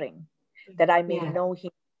suffering, that I may know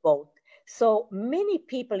him both. So many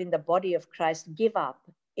people in the body of Christ give up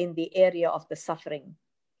in the area of the suffering.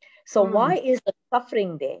 So why is the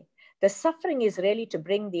suffering there? The suffering is really to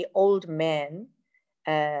bring the old man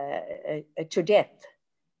to death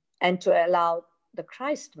and to allow the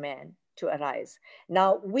Christ man to arise.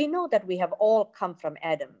 Now, we know that we have all come from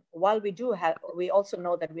Adam. While we also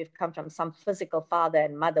know that we've come from some physical father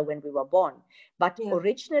and mother when we were born. But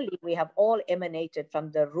originally, we have all emanated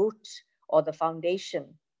from the root or the foundation,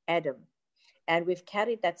 Adam. And we've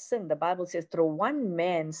carried that sin. The Bible says through one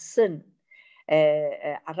man's sin,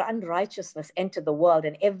 unrighteousness entered the world,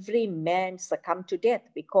 and every man succumbed to death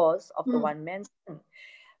because of the one man's sin.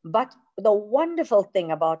 But the wonderful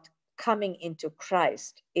thing about coming into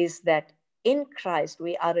Christ is that in Christ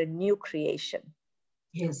we are a new creation.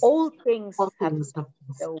 All things have passed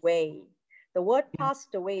away. The word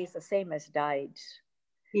passed away is the same as died.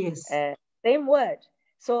 Same word.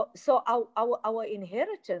 So our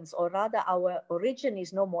inheritance, or rather our origin,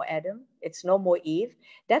 is no more Adam. It's no more Eve.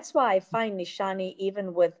 That's why I find, Nishani,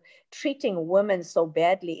 even with treating women so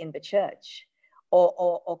badly in the church,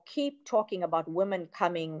 or keep talking about women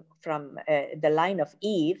coming from the line of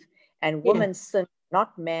Eve, and woman's sin,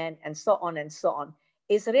 not man, and so on,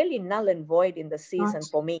 is really null and void in the season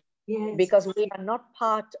for me. Because we are not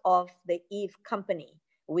part of the Eve company.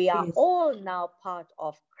 We are all now part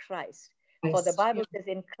of Christ. For the Bible says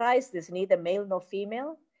in Christ there's neither male nor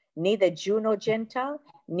female, neither Jew nor Gentile,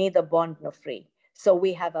 neither bond nor free. So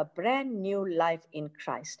we have a brand new life in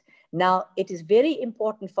Christ. Now, it is very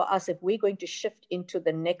important for us, if we're going to shift into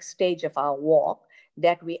the next stage of our walk,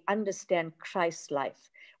 that we understand Christ's life.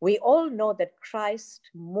 We all know that Christ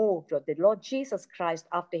moved, or the Lord Jesus Christ,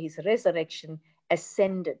 after his resurrection,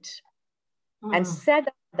 ascended and sat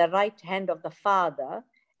at the right hand of the Father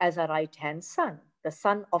as a right-hand son, the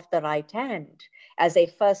son of the right hand, as a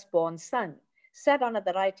firstborn son, sat on at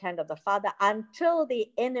the right hand of the Father until the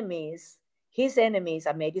enemies, his enemies,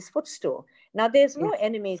 are made his footstool. Now, there's no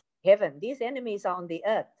enemies in heaven. These enemies are on the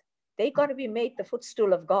earth. They got to be made the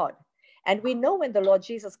footstool of God. And we know when the Lord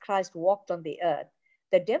Jesus Christ walked on the earth,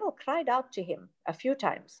 the devil cried out to him a few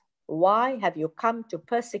times, "Why have you come to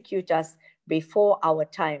persecute us before our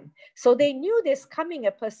time?" So they knew there's coming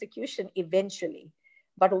a persecution eventually.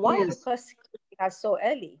 But why are you persecuting us so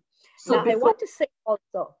early? So now, I want to say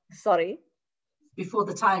also, sorry. Before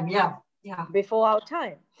the time, before our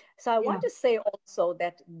time. So I want to say also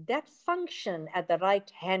that that function at the right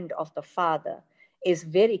hand of the Father is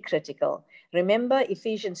very critical. Remember,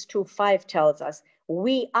 Ephesians 2:5 tells us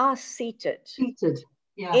we are seated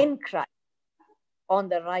in Christ on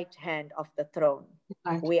the right hand of the throne.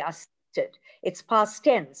 Right. We are seated. It's past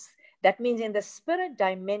tense. That means in the spirit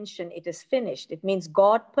dimension, it is finished. It means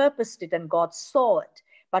God purposed it and God saw it.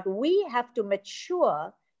 But we have to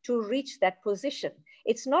mature to reach that position.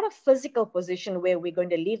 It's not a physical position where we're going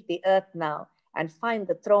to leave the earth now and find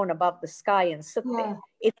the throne above the sky and sit there.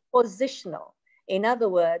 It's positional. In other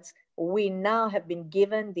words, we now have been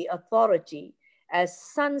given the authority as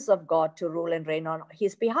sons of God to rule and reign on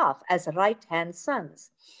his behalf, as right-hand sons.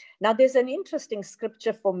 Now, there's an interesting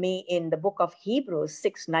scripture for me in the book of Hebrews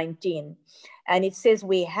 6:19, and it says,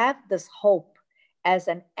 we have this hope as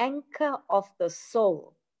an anchor of the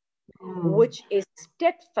soul, which is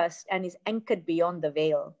steadfast and is anchored beyond the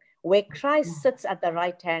veil, where Christ sits at the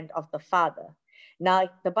right hand of the Father. Now,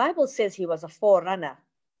 the Bible says he was a forerunner.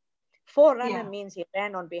 Forerunner means he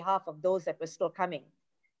ran on behalf of those that were still coming,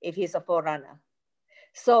 if he's a forerunner.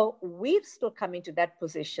 So we've still come into that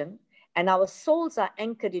position, and our souls are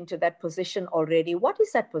anchored into that position already. What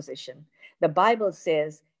is that position? The Bible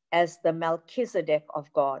says, as the Melchizedek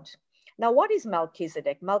of God. Now, what is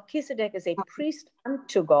Melchizedek? Melchizedek is a priest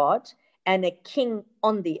unto God and a king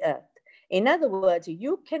on the earth. In other words,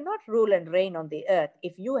 you cannot rule and reign on the earth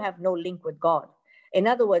if you have no link with God. In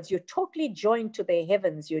other words, you're totally joined to the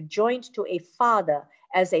heavens. You're joined to a father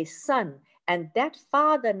as a son. And that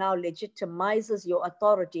Father now legitimizes your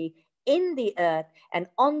authority in the earth, and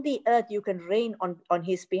on the earth you can reign on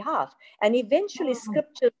his behalf. And eventually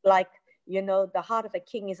scriptures like, you know, the heart of a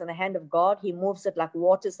king is in the hand of God. He moves it like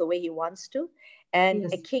waters the way he wants to.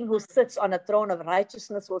 And a king who sits on a throne of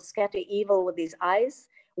righteousness will scatter evil with his eyes.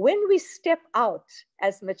 When we step out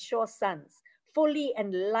as mature sons, fully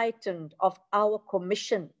enlightened of our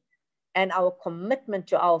commission and our commitment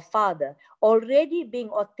to our Father, already being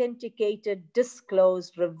authenticated,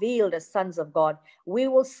 disclosed, revealed as sons of God, we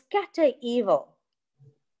will scatter evil.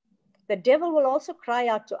 The devil will also cry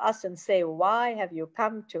out to us and say, why have you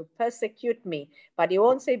come to persecute me? But he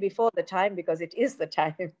won't say before the time, because it is the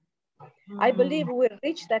time. I believe we'll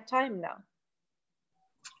reach that time now.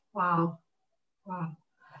 Wow. Wow.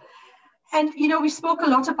 And, you know, we spoke a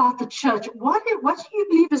lot about the church. What do you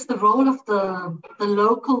believe is the role of the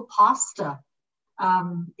local pastor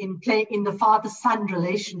in the father-son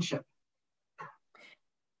relationship?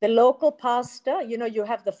 The local pastor, you know, you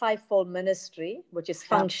have the fivefold ministry, which is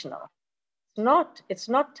functional. It's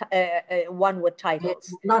not one with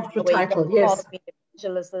titles. Not with titles, yes.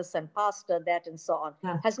 Evangelist this and pastor that and so on.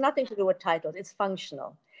 Has nothing to do with titles. It's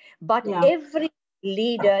functional. But every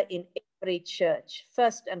leader in every church,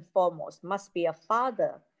 first and foremost, must be a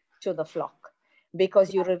father to the flock,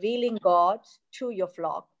 because you're revealing God to your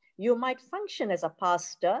flock. You might function as a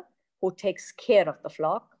pastor who takes care of the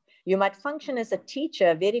flock. You might function as a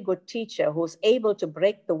teacher, a very good teacher who's able to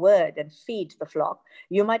break the word and feed the flock.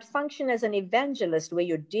 You might function as an evangelist where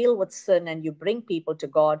you deal with sin and you bring people to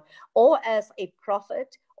God, or as a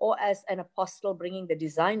prophet or as an apostle bringing the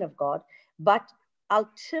design of God. But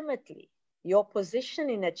ultimately, your position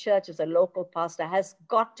in a church as a local pastor has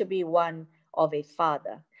got to be one of a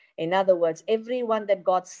father. In other words, everyone that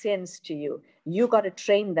God sends to you, you got to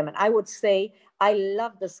train them. And I would say, I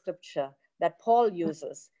love the scripture that Paul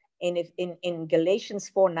uses in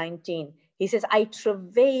Galatians 4:19. He says, I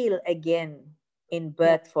travail again in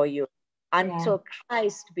birth for you until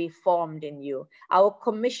Christ be formed in you. Our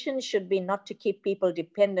commission should be not to keep people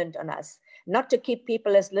dependent on us, not to keep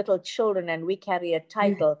people as little children and we carry a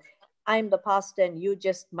title. I'm the pastor and you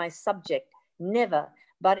just my subject. Never.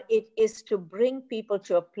 But it is to bring people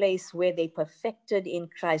to a place where they perfected in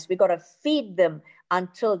Christ. We got to feed them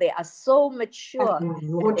until they are so mature.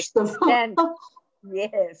 Watch them.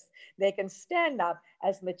 Yes, they can stand up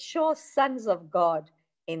as mature sons of God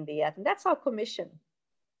in the earth. And that's our commission.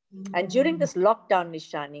 And during this lockdown,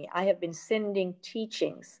 Nishani, I have been sending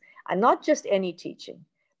teachings, and not just any teaching,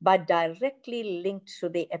 but directly linked to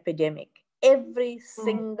the epidemic every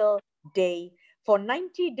single day. For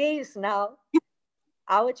 90 days now,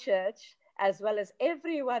 our church, as well as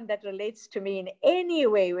everyone that relates to me in any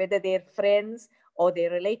way, whether they're friends or they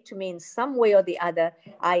relate to me in some way or the other,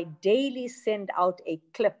 I daily send out a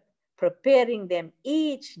clip preparing them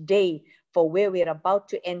each day for where we're about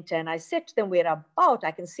to enter. And I said to them,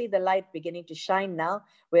 I can see the light beginning to shine now.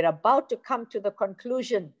 We're about to come to the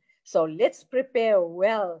conclusion. So let's prepare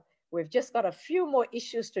well. We've just got a few more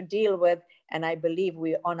issues to deal with, and I believe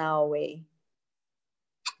we're on our way.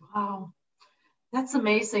 Wow. That's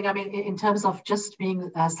amazing. I mean, in terms of just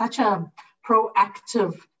being such a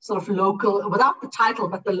proactive sort of local, without the title,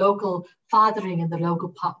 but the local fathering and the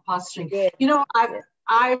local pastoring. Yes. You know, Yes.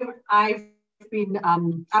 I've been,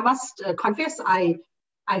 I must confess, I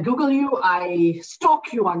Google you, I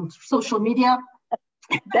stalk you on social media.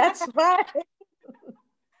 That's right.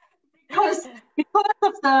 because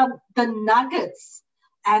of the nuggets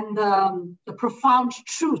and the profound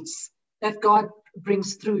truths that God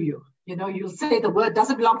brings through you. You know, you'll say the word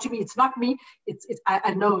doesn't belong to me. It's not me.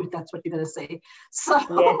 I know that's what you're going to say. So,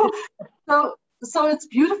 yes. so it's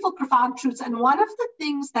beautiful, profound truths. And one of the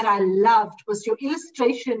things that I loved was your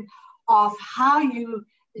illustration of how you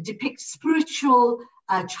depict spiritual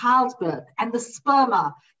childbirth and the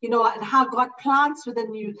sperma, you know, and how God plants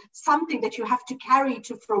within you something that you have to carry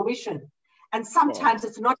to fruition. And sometimes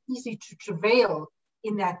it's not easy to travail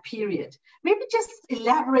in that period. Maybe just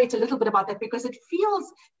elaborate a little bit about that, because it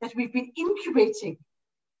feels that we've been incubating,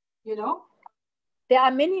 you know? There are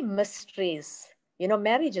many mysteries. You know,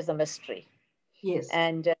 marriage is a mystery. Yes.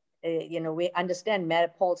 And, you know, we understand,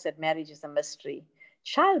 Paul said marriage is a mystery.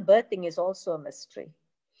 Childbirthing is also a mystery.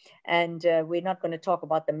 And we're not going to talk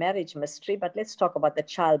about the marriage mystery, but let's talk about the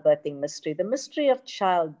childbirthing mystery. The mystery of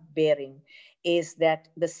childbearing is that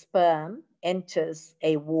the sperm enters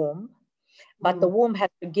a womb, but the womb has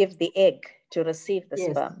to give the egg to receive the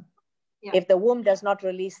sperm. Yeah. If the womb does not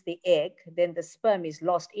release the egg, then the sperm is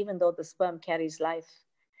lost, even though the sperm carries life.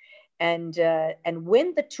 And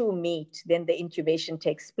when the two meet, then the incubation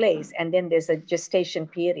takes place, and then there's a gestation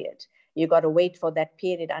period. You got to wait for that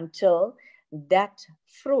period until that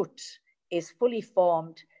fruit is fully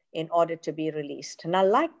formed in order to be released. And I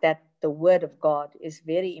like that the word of God is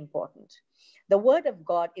very important. The word of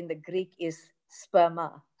God in the Greek is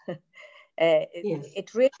sperma. Yes.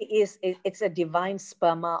 It really is, it's a divine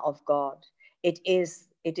sperma of God. It is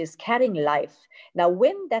carrying life. Now,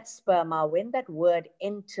 when that sperma, when that word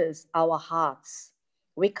enters our hearts,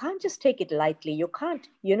 we can't just take it lightly. You can't,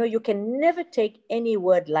 you know, you can never take any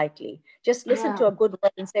word lightly. Just listen to a good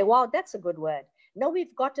word and say, wow, that's a good word. No,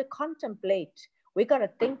 we've got to contemplate. We got to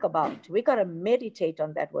think about, we got to meditate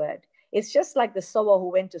on that word. It's just like the sower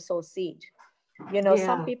who went to sow seed. You know,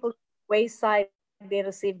 some people wayside, they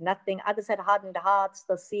received nothing. Others had hardened hearts.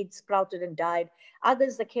 The seed sprouted and died.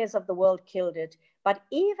 Others, the cares of the world killed it. But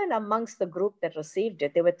even amongst the group that received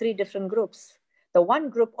it, there were 3 different groups. The one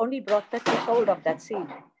group only brought 30-fold of that seed.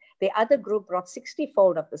 The other group brought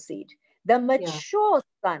 60-fold of the seed. The mature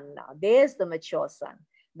son, now, there's the mature son.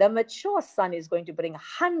 The mature son is going to bring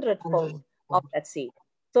 100-fold of that seed.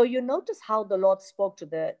 So you notice how the Lord spoke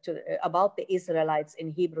about the Israelites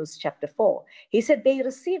in Hebrews chapter 4. He said they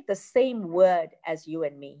received the same word as you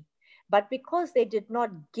and me. But because they did not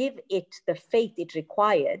give it the faith it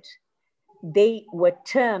required, they were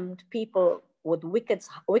termed people with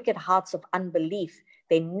wicked hearts of unbelief.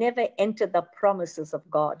 They never entered the promises of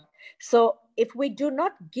God. So if we do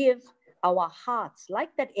not give our hearts,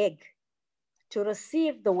 like that egg, to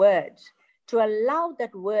receive the word, to allow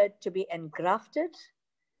that word to be engrafted,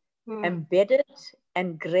 embedded,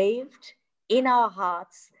 engraved in our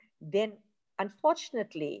hearts, then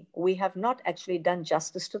unfortunately, we have not actually done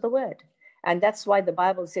justice to the word. And that's why the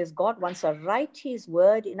Bible says God wants to write his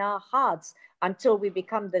word in our hearts until we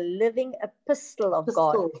become the living epistle of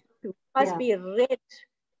God. It must be read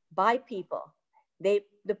by people. The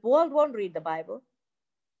world won't read the Bible.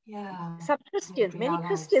 Some Christians, many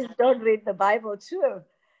Christians don't read the Bible too.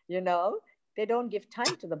 You know, they don't give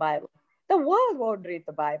time to the Bible. The world won't read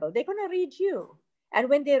the Bible. They're going to read you. And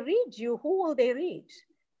when they read you, who will they read?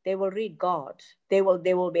 They will read God. They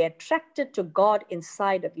will be attracted to God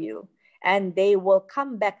inside of you. And they will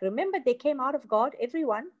come back. Remember, they came out of God,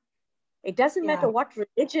 everyone. It doesn't matter what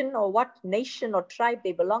religion or what nation or tribe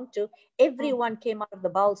they belong to. Everyone came out of the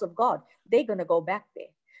bowels of God. They're going to go back there.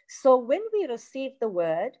 So when we receive the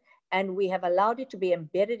word and we have allowed it to be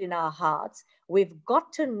embedded in our hearts, we've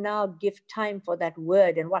got to now give time for that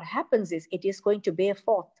word. And what happens is it is going to bear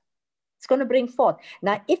forth. It's going to bring forth.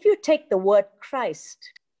 Now, if you take the word Christ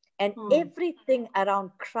and everything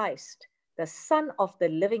around Christ, the Son of the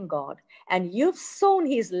living God, and you've sown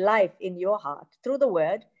his life in your heart through the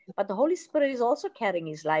word, but the Holy Spirit is also carrying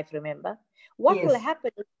his life, remember? What will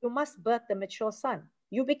happen is you must birth the mature son.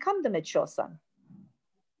 You become the mature son.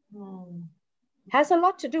 Has a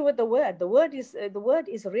lot to do with the word. The word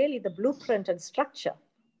is really the blueprint and structure.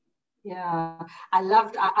 Yeah,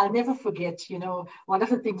 I'll never forget, you know, one of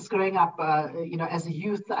the things growing up, you know, as a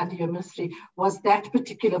youth under your ministry was that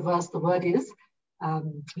particular verse. The word is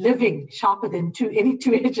living, sharper than any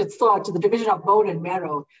two-edged sword, to the division of bone and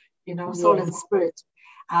marrow, you know, soul and spirit.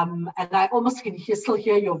 And I almost can still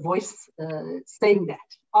hear your voice saying that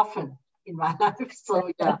often in my life.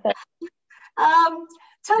 So yeah.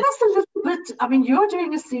 Tell us a little bit. I mean, you're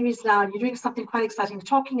doing a series now, and you're doing something quite exciting,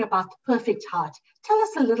 talking about the perfect heart. Tell us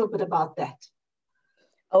a little bit about that.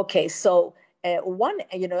 Okay, so there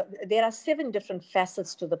are 7 different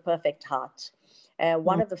facets to the perfect heart.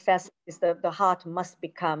 One of the facets is that the heart must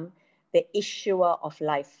become the issuer of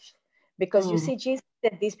life. Because you see, Jesus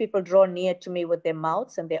said, these people draw near to me with their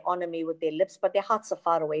mouths and they honor me with their lips, but their hearts are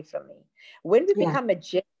far away from me. When we become a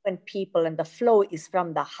genuine people and the flow is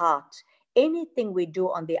from the heart, anything we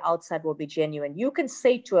do on the outside will be genuine. You can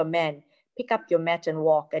say to a man, pick up your mat and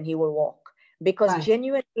walk, and he will walk. Because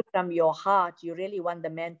genuinely from your heart, you really want the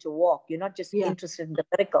man to walk. You're not just interested in the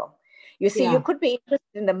miracle. You see, you could be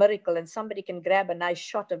interested in the miracle and somebody can grab a nice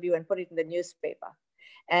shot of you and put it in the newspaper.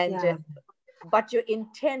 And but your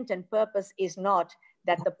intent and purpose is not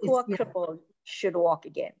that the poor cripple should walk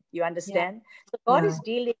again. You understand? So God is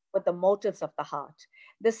dealing with the motives of the heart.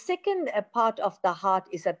 The second part of the heart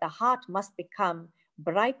is that the heart must become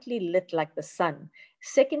brightly lit like the sun.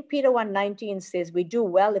 2 Peter 1:19 says, we do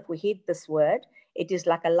well if we heed this word. It is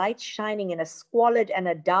like a light shining in a squalid and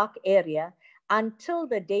a dark area until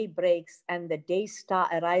the day breaks and the day star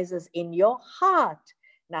arises in your heart.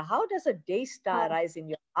 Now, how does a day star arise in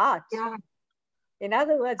your heart? In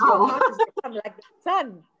other words, your heart has become like the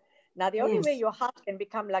sun. Now, the only way your heart can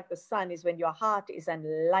become like the sun is when your heart is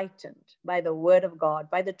enlightened by the word of God,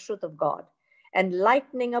 by the truth of God. And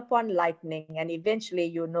lightning upon lightning, and eventually,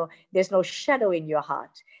 you know, there's no shadow in your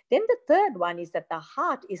heart. Then the third one is that the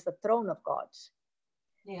heart is the throne of God.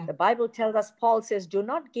 The Bible tells us, Paul says, do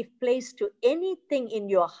not give place to anything in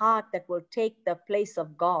your heart that will take the place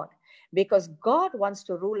of God, because God wants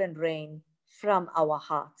to rule and reign from our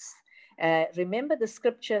hearts. Remember the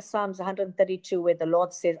scripture, Psalms 132, where the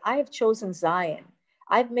Lord says, I have chosen Zion.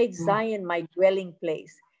 I've made Zion my dwelling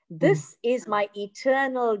place. This is my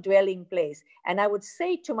eternal dwelling place. And I would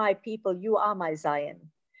say to my people, you are my Zion.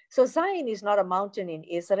 So Zion is not a mountain in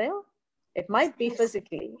Israel. It might be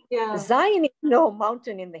physically. Zion is no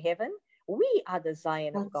mountain in the heaven. We are the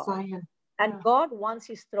Zion of God. And God wants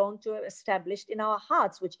his throne to be established in our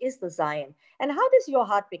hearts, which is the Zion. And how does your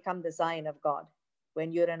heart become the Zion of God?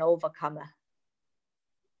 When you're an overcomer.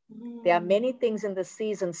 There are many things in the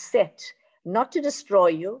season set not to destroy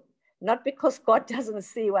you, not because God doesn't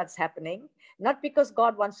see what's happening, not because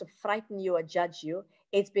God wants to frighten you or judge you.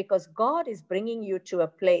 It's because God is bringing you to a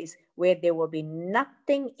place where there will be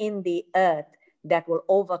nothing in the earth that will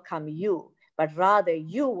overcome you, but rather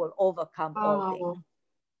you will overcome all things.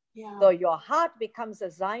 So your heart becomes a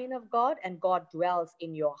Zion of God, and God dwells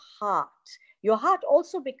in your heart. Your heart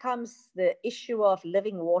also becomes the issue of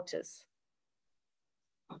living waters.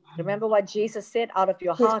 Remember what Jesus said, out of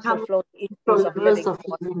your heart will flow the issues of living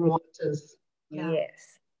waters.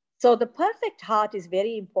 Yes. So the perfect heart is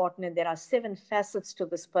very important, and there are 7 facets to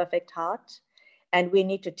this perfect heart. And we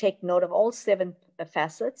need to take note of all 7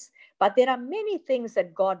 facets. But there are many things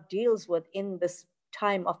that God deals with in this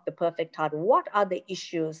time of the perfect heart. What are the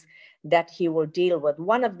issues that he will deal with?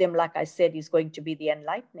 One of them, like I said, is going to be the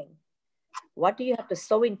enlightening. What do you have to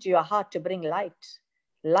sow into your heart to bring light?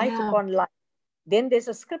 Light upon light. Then there's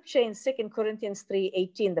a scripture in 2 Corinthians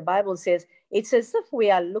 3:18. The Bible says, it's as if we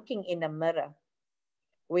are looking in a mirror.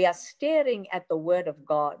 We are staring at the word of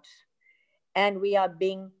God, and we are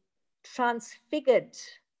being transfigured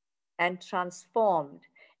and transformed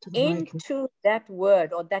into that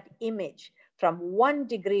word or that image from one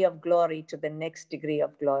degree of glory to the next degree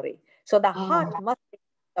of glory. So the heart must be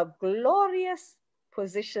a glorious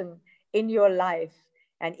position in your life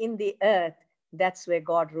and in the earth. That's where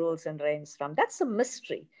God rules and reigns from. That's a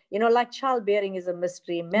mystery. You know, like childbearing is a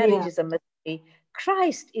mystery, marriage is a mystery.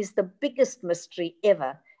 Christ is the biggest mystery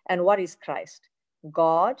ever. And what is Christ?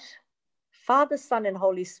 God, Father, Son, and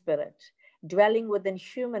Holy Spirit, dwelling within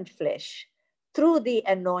human flesh through the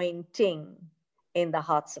anointing in the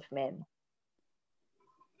hearts of men.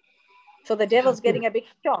 So the devil's getting a big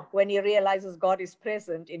shock when he realizes God is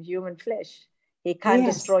present in human flesh. He can't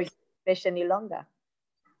destroy flesh any longer.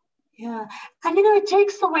 Yeah, and you know, it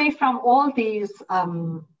takes away from all these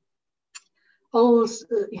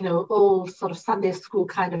old sort of Sunday school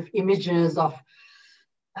kind of images of,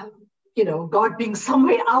 God being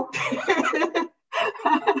somewhere out there,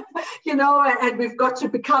 and we've got to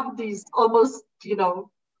become these almost,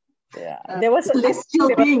 there was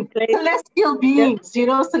celestial beings,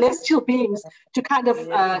 celestial beings to kind of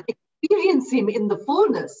experience him in the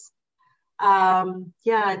fullness.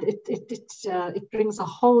 It brings a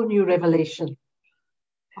whole new revelation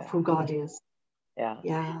of who God is.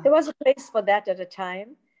 There was a place for that at a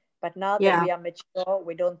time, but now that we are mature,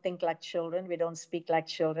 we don't think like children, we don't speak like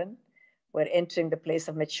children. We're entering the place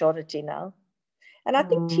of maturity now. And I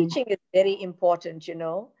think teaching is very important, you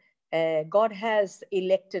know. God has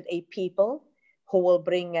elected a people who will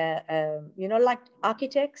bring, you know, like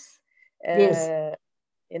architects, Yes.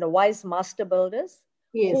 you know, wise master builders,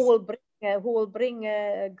 Yes. who will bring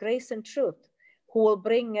grace and truth, who will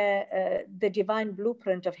bring the divine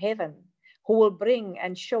blueprint of heaven, who will bring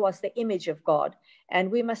and show us the image of God.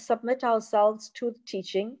 And we must submit ourselves to the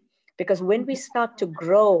teaching, because when we start to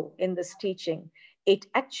grow in this teaching, it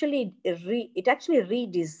actually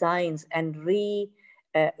redesigns and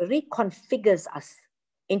reconfigures us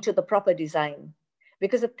into the proper design,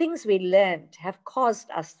 because the things we learned have caused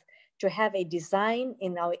us to have a design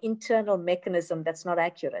in our internal mechanism that's not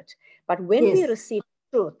accurate. But when we receive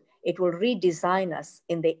truth, it will redesign us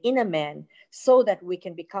in the inner man, so that we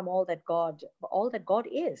can become all that God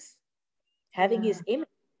is, having his image.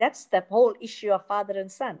 That's the whole issue of father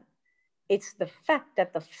and son. It's the fact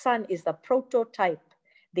that the son is the prototype,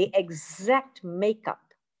 the exact makeup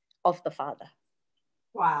of the father.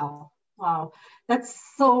 Wow. Wow. That's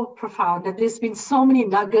so profound. And there's been so many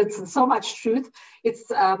nuggets and so much truth. It's,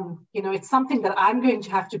 you know, it's something that I'm going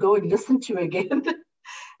to have to go and listen to again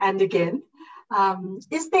and again.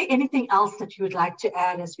 Is there anything else that you would like to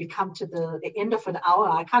add as we come to the end of an hour?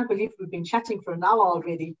 I can't believe we've been chatting for an hour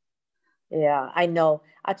already. Yeah, I know.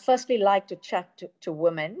 I'd firstly like to chat to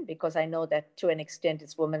women, because I know that to an extent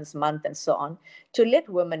it's Women's Month and so on, to let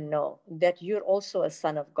women know that you're also a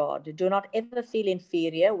son of God. Do not ever feel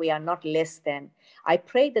inferior. We are not less than. I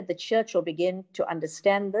pray that the church will begin to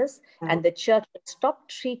understand this, and the church will stop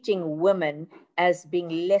treating women as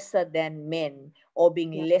being lesser than men, or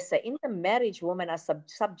being lesser. In the marriage, women are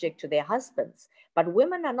subject to their husbands, but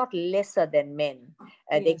women are not lesser than men.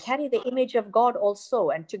 They carry the image of God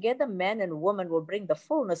also, and together man and woman will bring the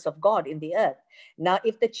fullness of God in the earth. Now,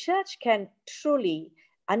 if the church can truly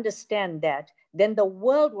understand that, then the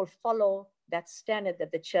world will follow that standard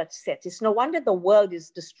that the church sets. It's no wonder the world is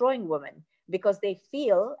destroying women, because they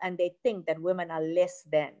feel and they think that women are less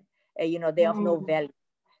than, you know, they're of no value.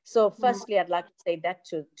 So firstly, I'd like to say that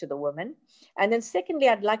to the women. And then secondly,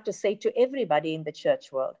 I'd like to say to everybody in the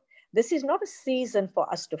church world, this is not a season for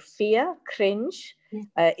us to fear, cringe.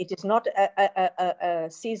 It is not a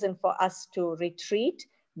season for us to retreat,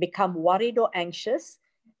 become worried or anxious.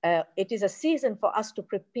 It is a season for us to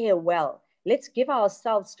prepare well. Let's give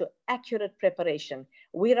ourselves to accurate preparation.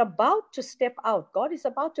 We're about to step out. God is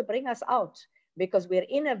about to bring us out, because we're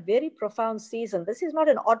in a very profound season. This is not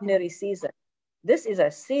an ordinary season. This is a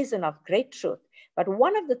season of great truth. But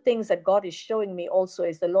one of the things that God is showing me also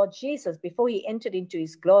is the Lord Jesus, before he entered into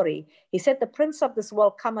his glory, he said, the prince of this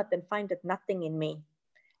world cometh and findeth nothing in me.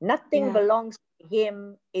 Nothing belongs to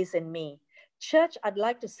him is in me. Church, I'd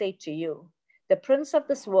like to say to you, the prince of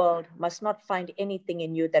this world must not find anything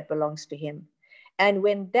in you that belongs to him. And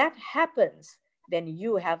when that happens, then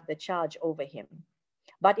you have the charge over him.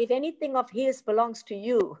 But if anything of his belongs to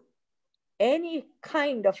you, any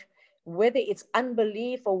kind of, whether it's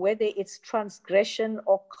unbelief or whether it's transgression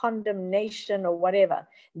or condemnation or whatever,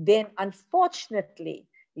 then unfortunately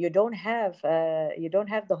you don't have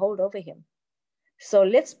the hold over him. So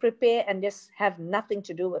let's prepare and just have nothing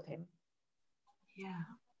to do with him. Yeah.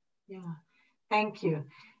 Thank you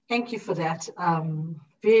for that.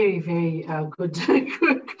 Very, very good,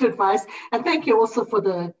 good advice. And thank you also for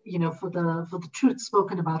the, you know, for the truth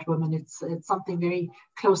spoken about women. It's something very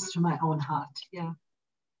close to my own heart. Yeah.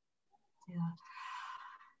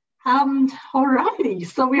 All righty.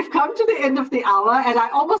 So we've come to the end of the hour, and I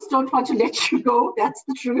almost don't want to let you go. That's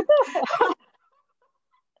the truth.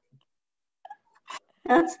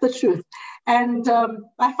 That's the truth. And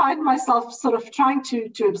I find myself sort of trying to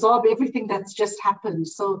absorb everything that's just happened.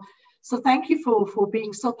 So thank you for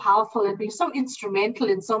being so powerful and being so instrumental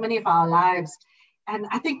in so many of our lives. And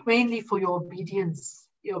I think mainly for your obedience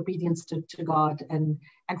to God, and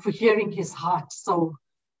for hearing his heart. So,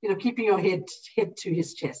 you know, keeping your head to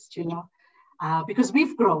his chest, you know, because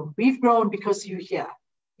we've grown because you're here,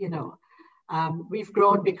 you know. We've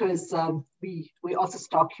grown because we also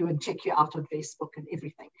stalk you and check you out on Facebook and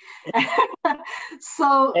everything. Amen.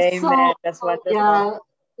 That's wonderful.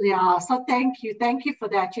 Yeah. So thank you for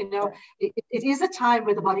that. You know, it is a time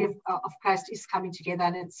where the body of Christ is coming together,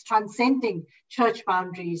 and it's transcending church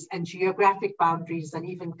boundaries and geographic boundaries and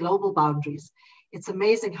even global boundaries. It's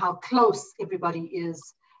amazing how close everybody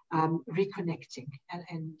is, reconnecting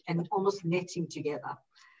and almost netting together.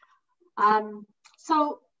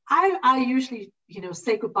 So I usually, you know,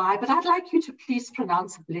 say goodbye, but I'd like you to please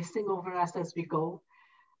pronounce a blessing over us as we go.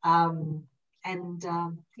 I'd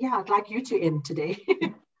like you to end today.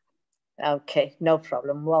 Okay, no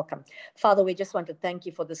problem. Welcome. Father, we just want to thank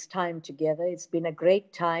you for this time together. It's been a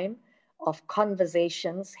great time of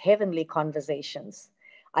conversations, heavenly conversations.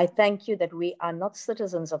 I thank you that we are not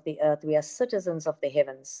citizens of the earth, we are citizens of the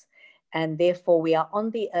heavens. And therefore we are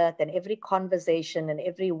on the earth, and every conversation and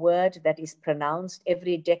every word that is pronounced,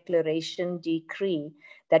 every declaration, decree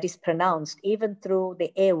that is pronounced, even through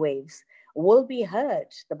the airwaves, will be heard.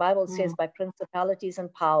 The Bible says by principalities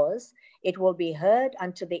and powers, it will be heard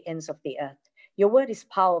unto the ends of the earth. Your word is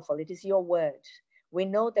powerful. It is your word. We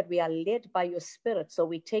know that we are led by your spirit, so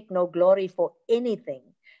we take no glory for anything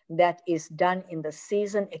that is done in the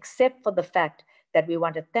season, except for the fact that we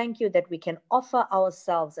want to thank you that we can offer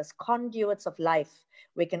ourselves as conduits of life.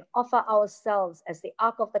 We can offer ourselves as the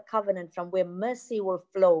Ark of the Covenant from where mercy will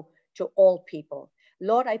flow to all people.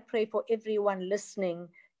 Lord, I pray for everyone listening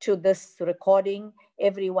to this recording,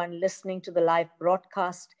 everyone listening to the live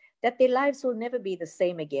broadcast, that their lives will never be the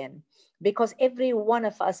same again, because every one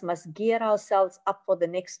of us must gear ourselves up for the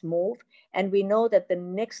next move. And we know that the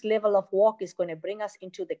next level of walk is going to bring us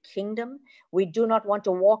into the kingdom. We do not want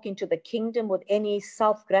to walk into the kingdom with any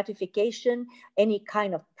self-gratification, any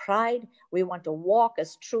kind of pride. We want to walk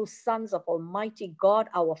as true sons of Almighty God,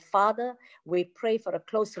 our Father. We pray for a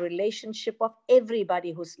close relationship of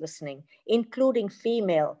everybody who's listening, including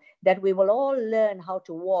female, that we will all learn how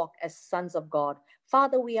to walk as sons of God.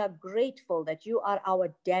 Father, we are grateful that you are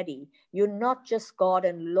our daddy. You're not just God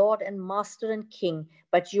and Lord and Master and King,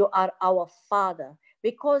 but you are our Father.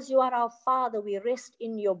 Because you are our Father, we rest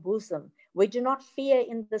in your bosom. We do not fear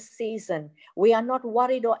in the season. We are not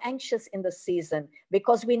worried or anxious in the season,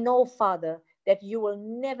 because we know, Father, that you will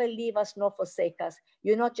never leave us nor forsake us.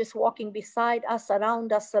 You're not just walking beside us,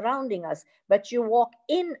 around us, surrounding us, but you walk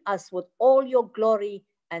in us with all your glory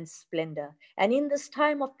and splendor. And in this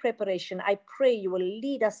time of preparation, I pray you will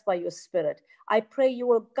lead us by your Spirit. I pray you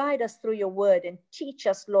will guide us through your word and teach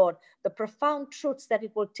us, Lord, the profound truths that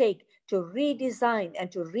it will take to redesign and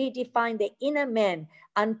to redefine the inner man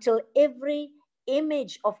until every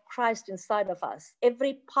image of Christ inside of us,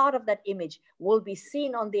 every part of that image will be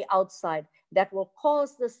seen on the outside, that will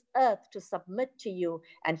cause this earth to submit to you.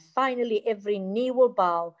 And finally, every knee will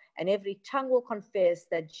bow and every tongue will confess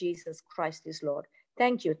that Jesus Christ is Lord.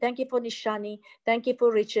 Thank you. Thank you for Nishani. Thank you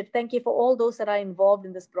for Richard. Thank you for all those that are involved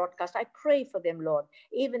in this broadcast. I pray for them, Lord,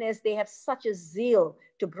 even as they have such a zeal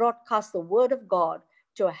to broadcast the word of God,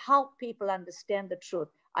 to help people understand the truth.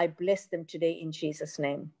 I bless them today in Jesus'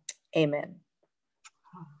 name. Amen.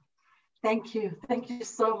 Thank you. Thank you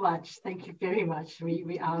so much. Thank you very much.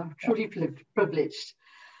 We are truly privileged.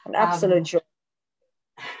 An absolute joy.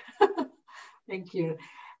 Thank you.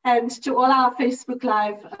 And to all our Facebook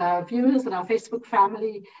Live viewers and our Facebook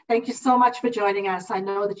family, thank you so much for joining us. I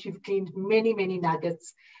know that you've gleaned many, many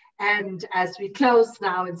nuggets. And as we close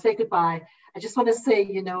now and say goodbye, I just want to say,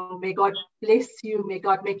 you know, may God bless you. May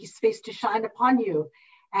God make his face to shine upon you.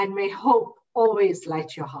 And may hope always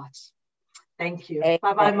light your heart. Thank you. Amen.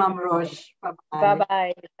 Bye-bye, Mom Rosh. Bye-bye.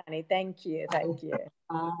 Bye-bye, Honey. Thank you. Thank you.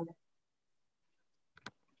 Bye.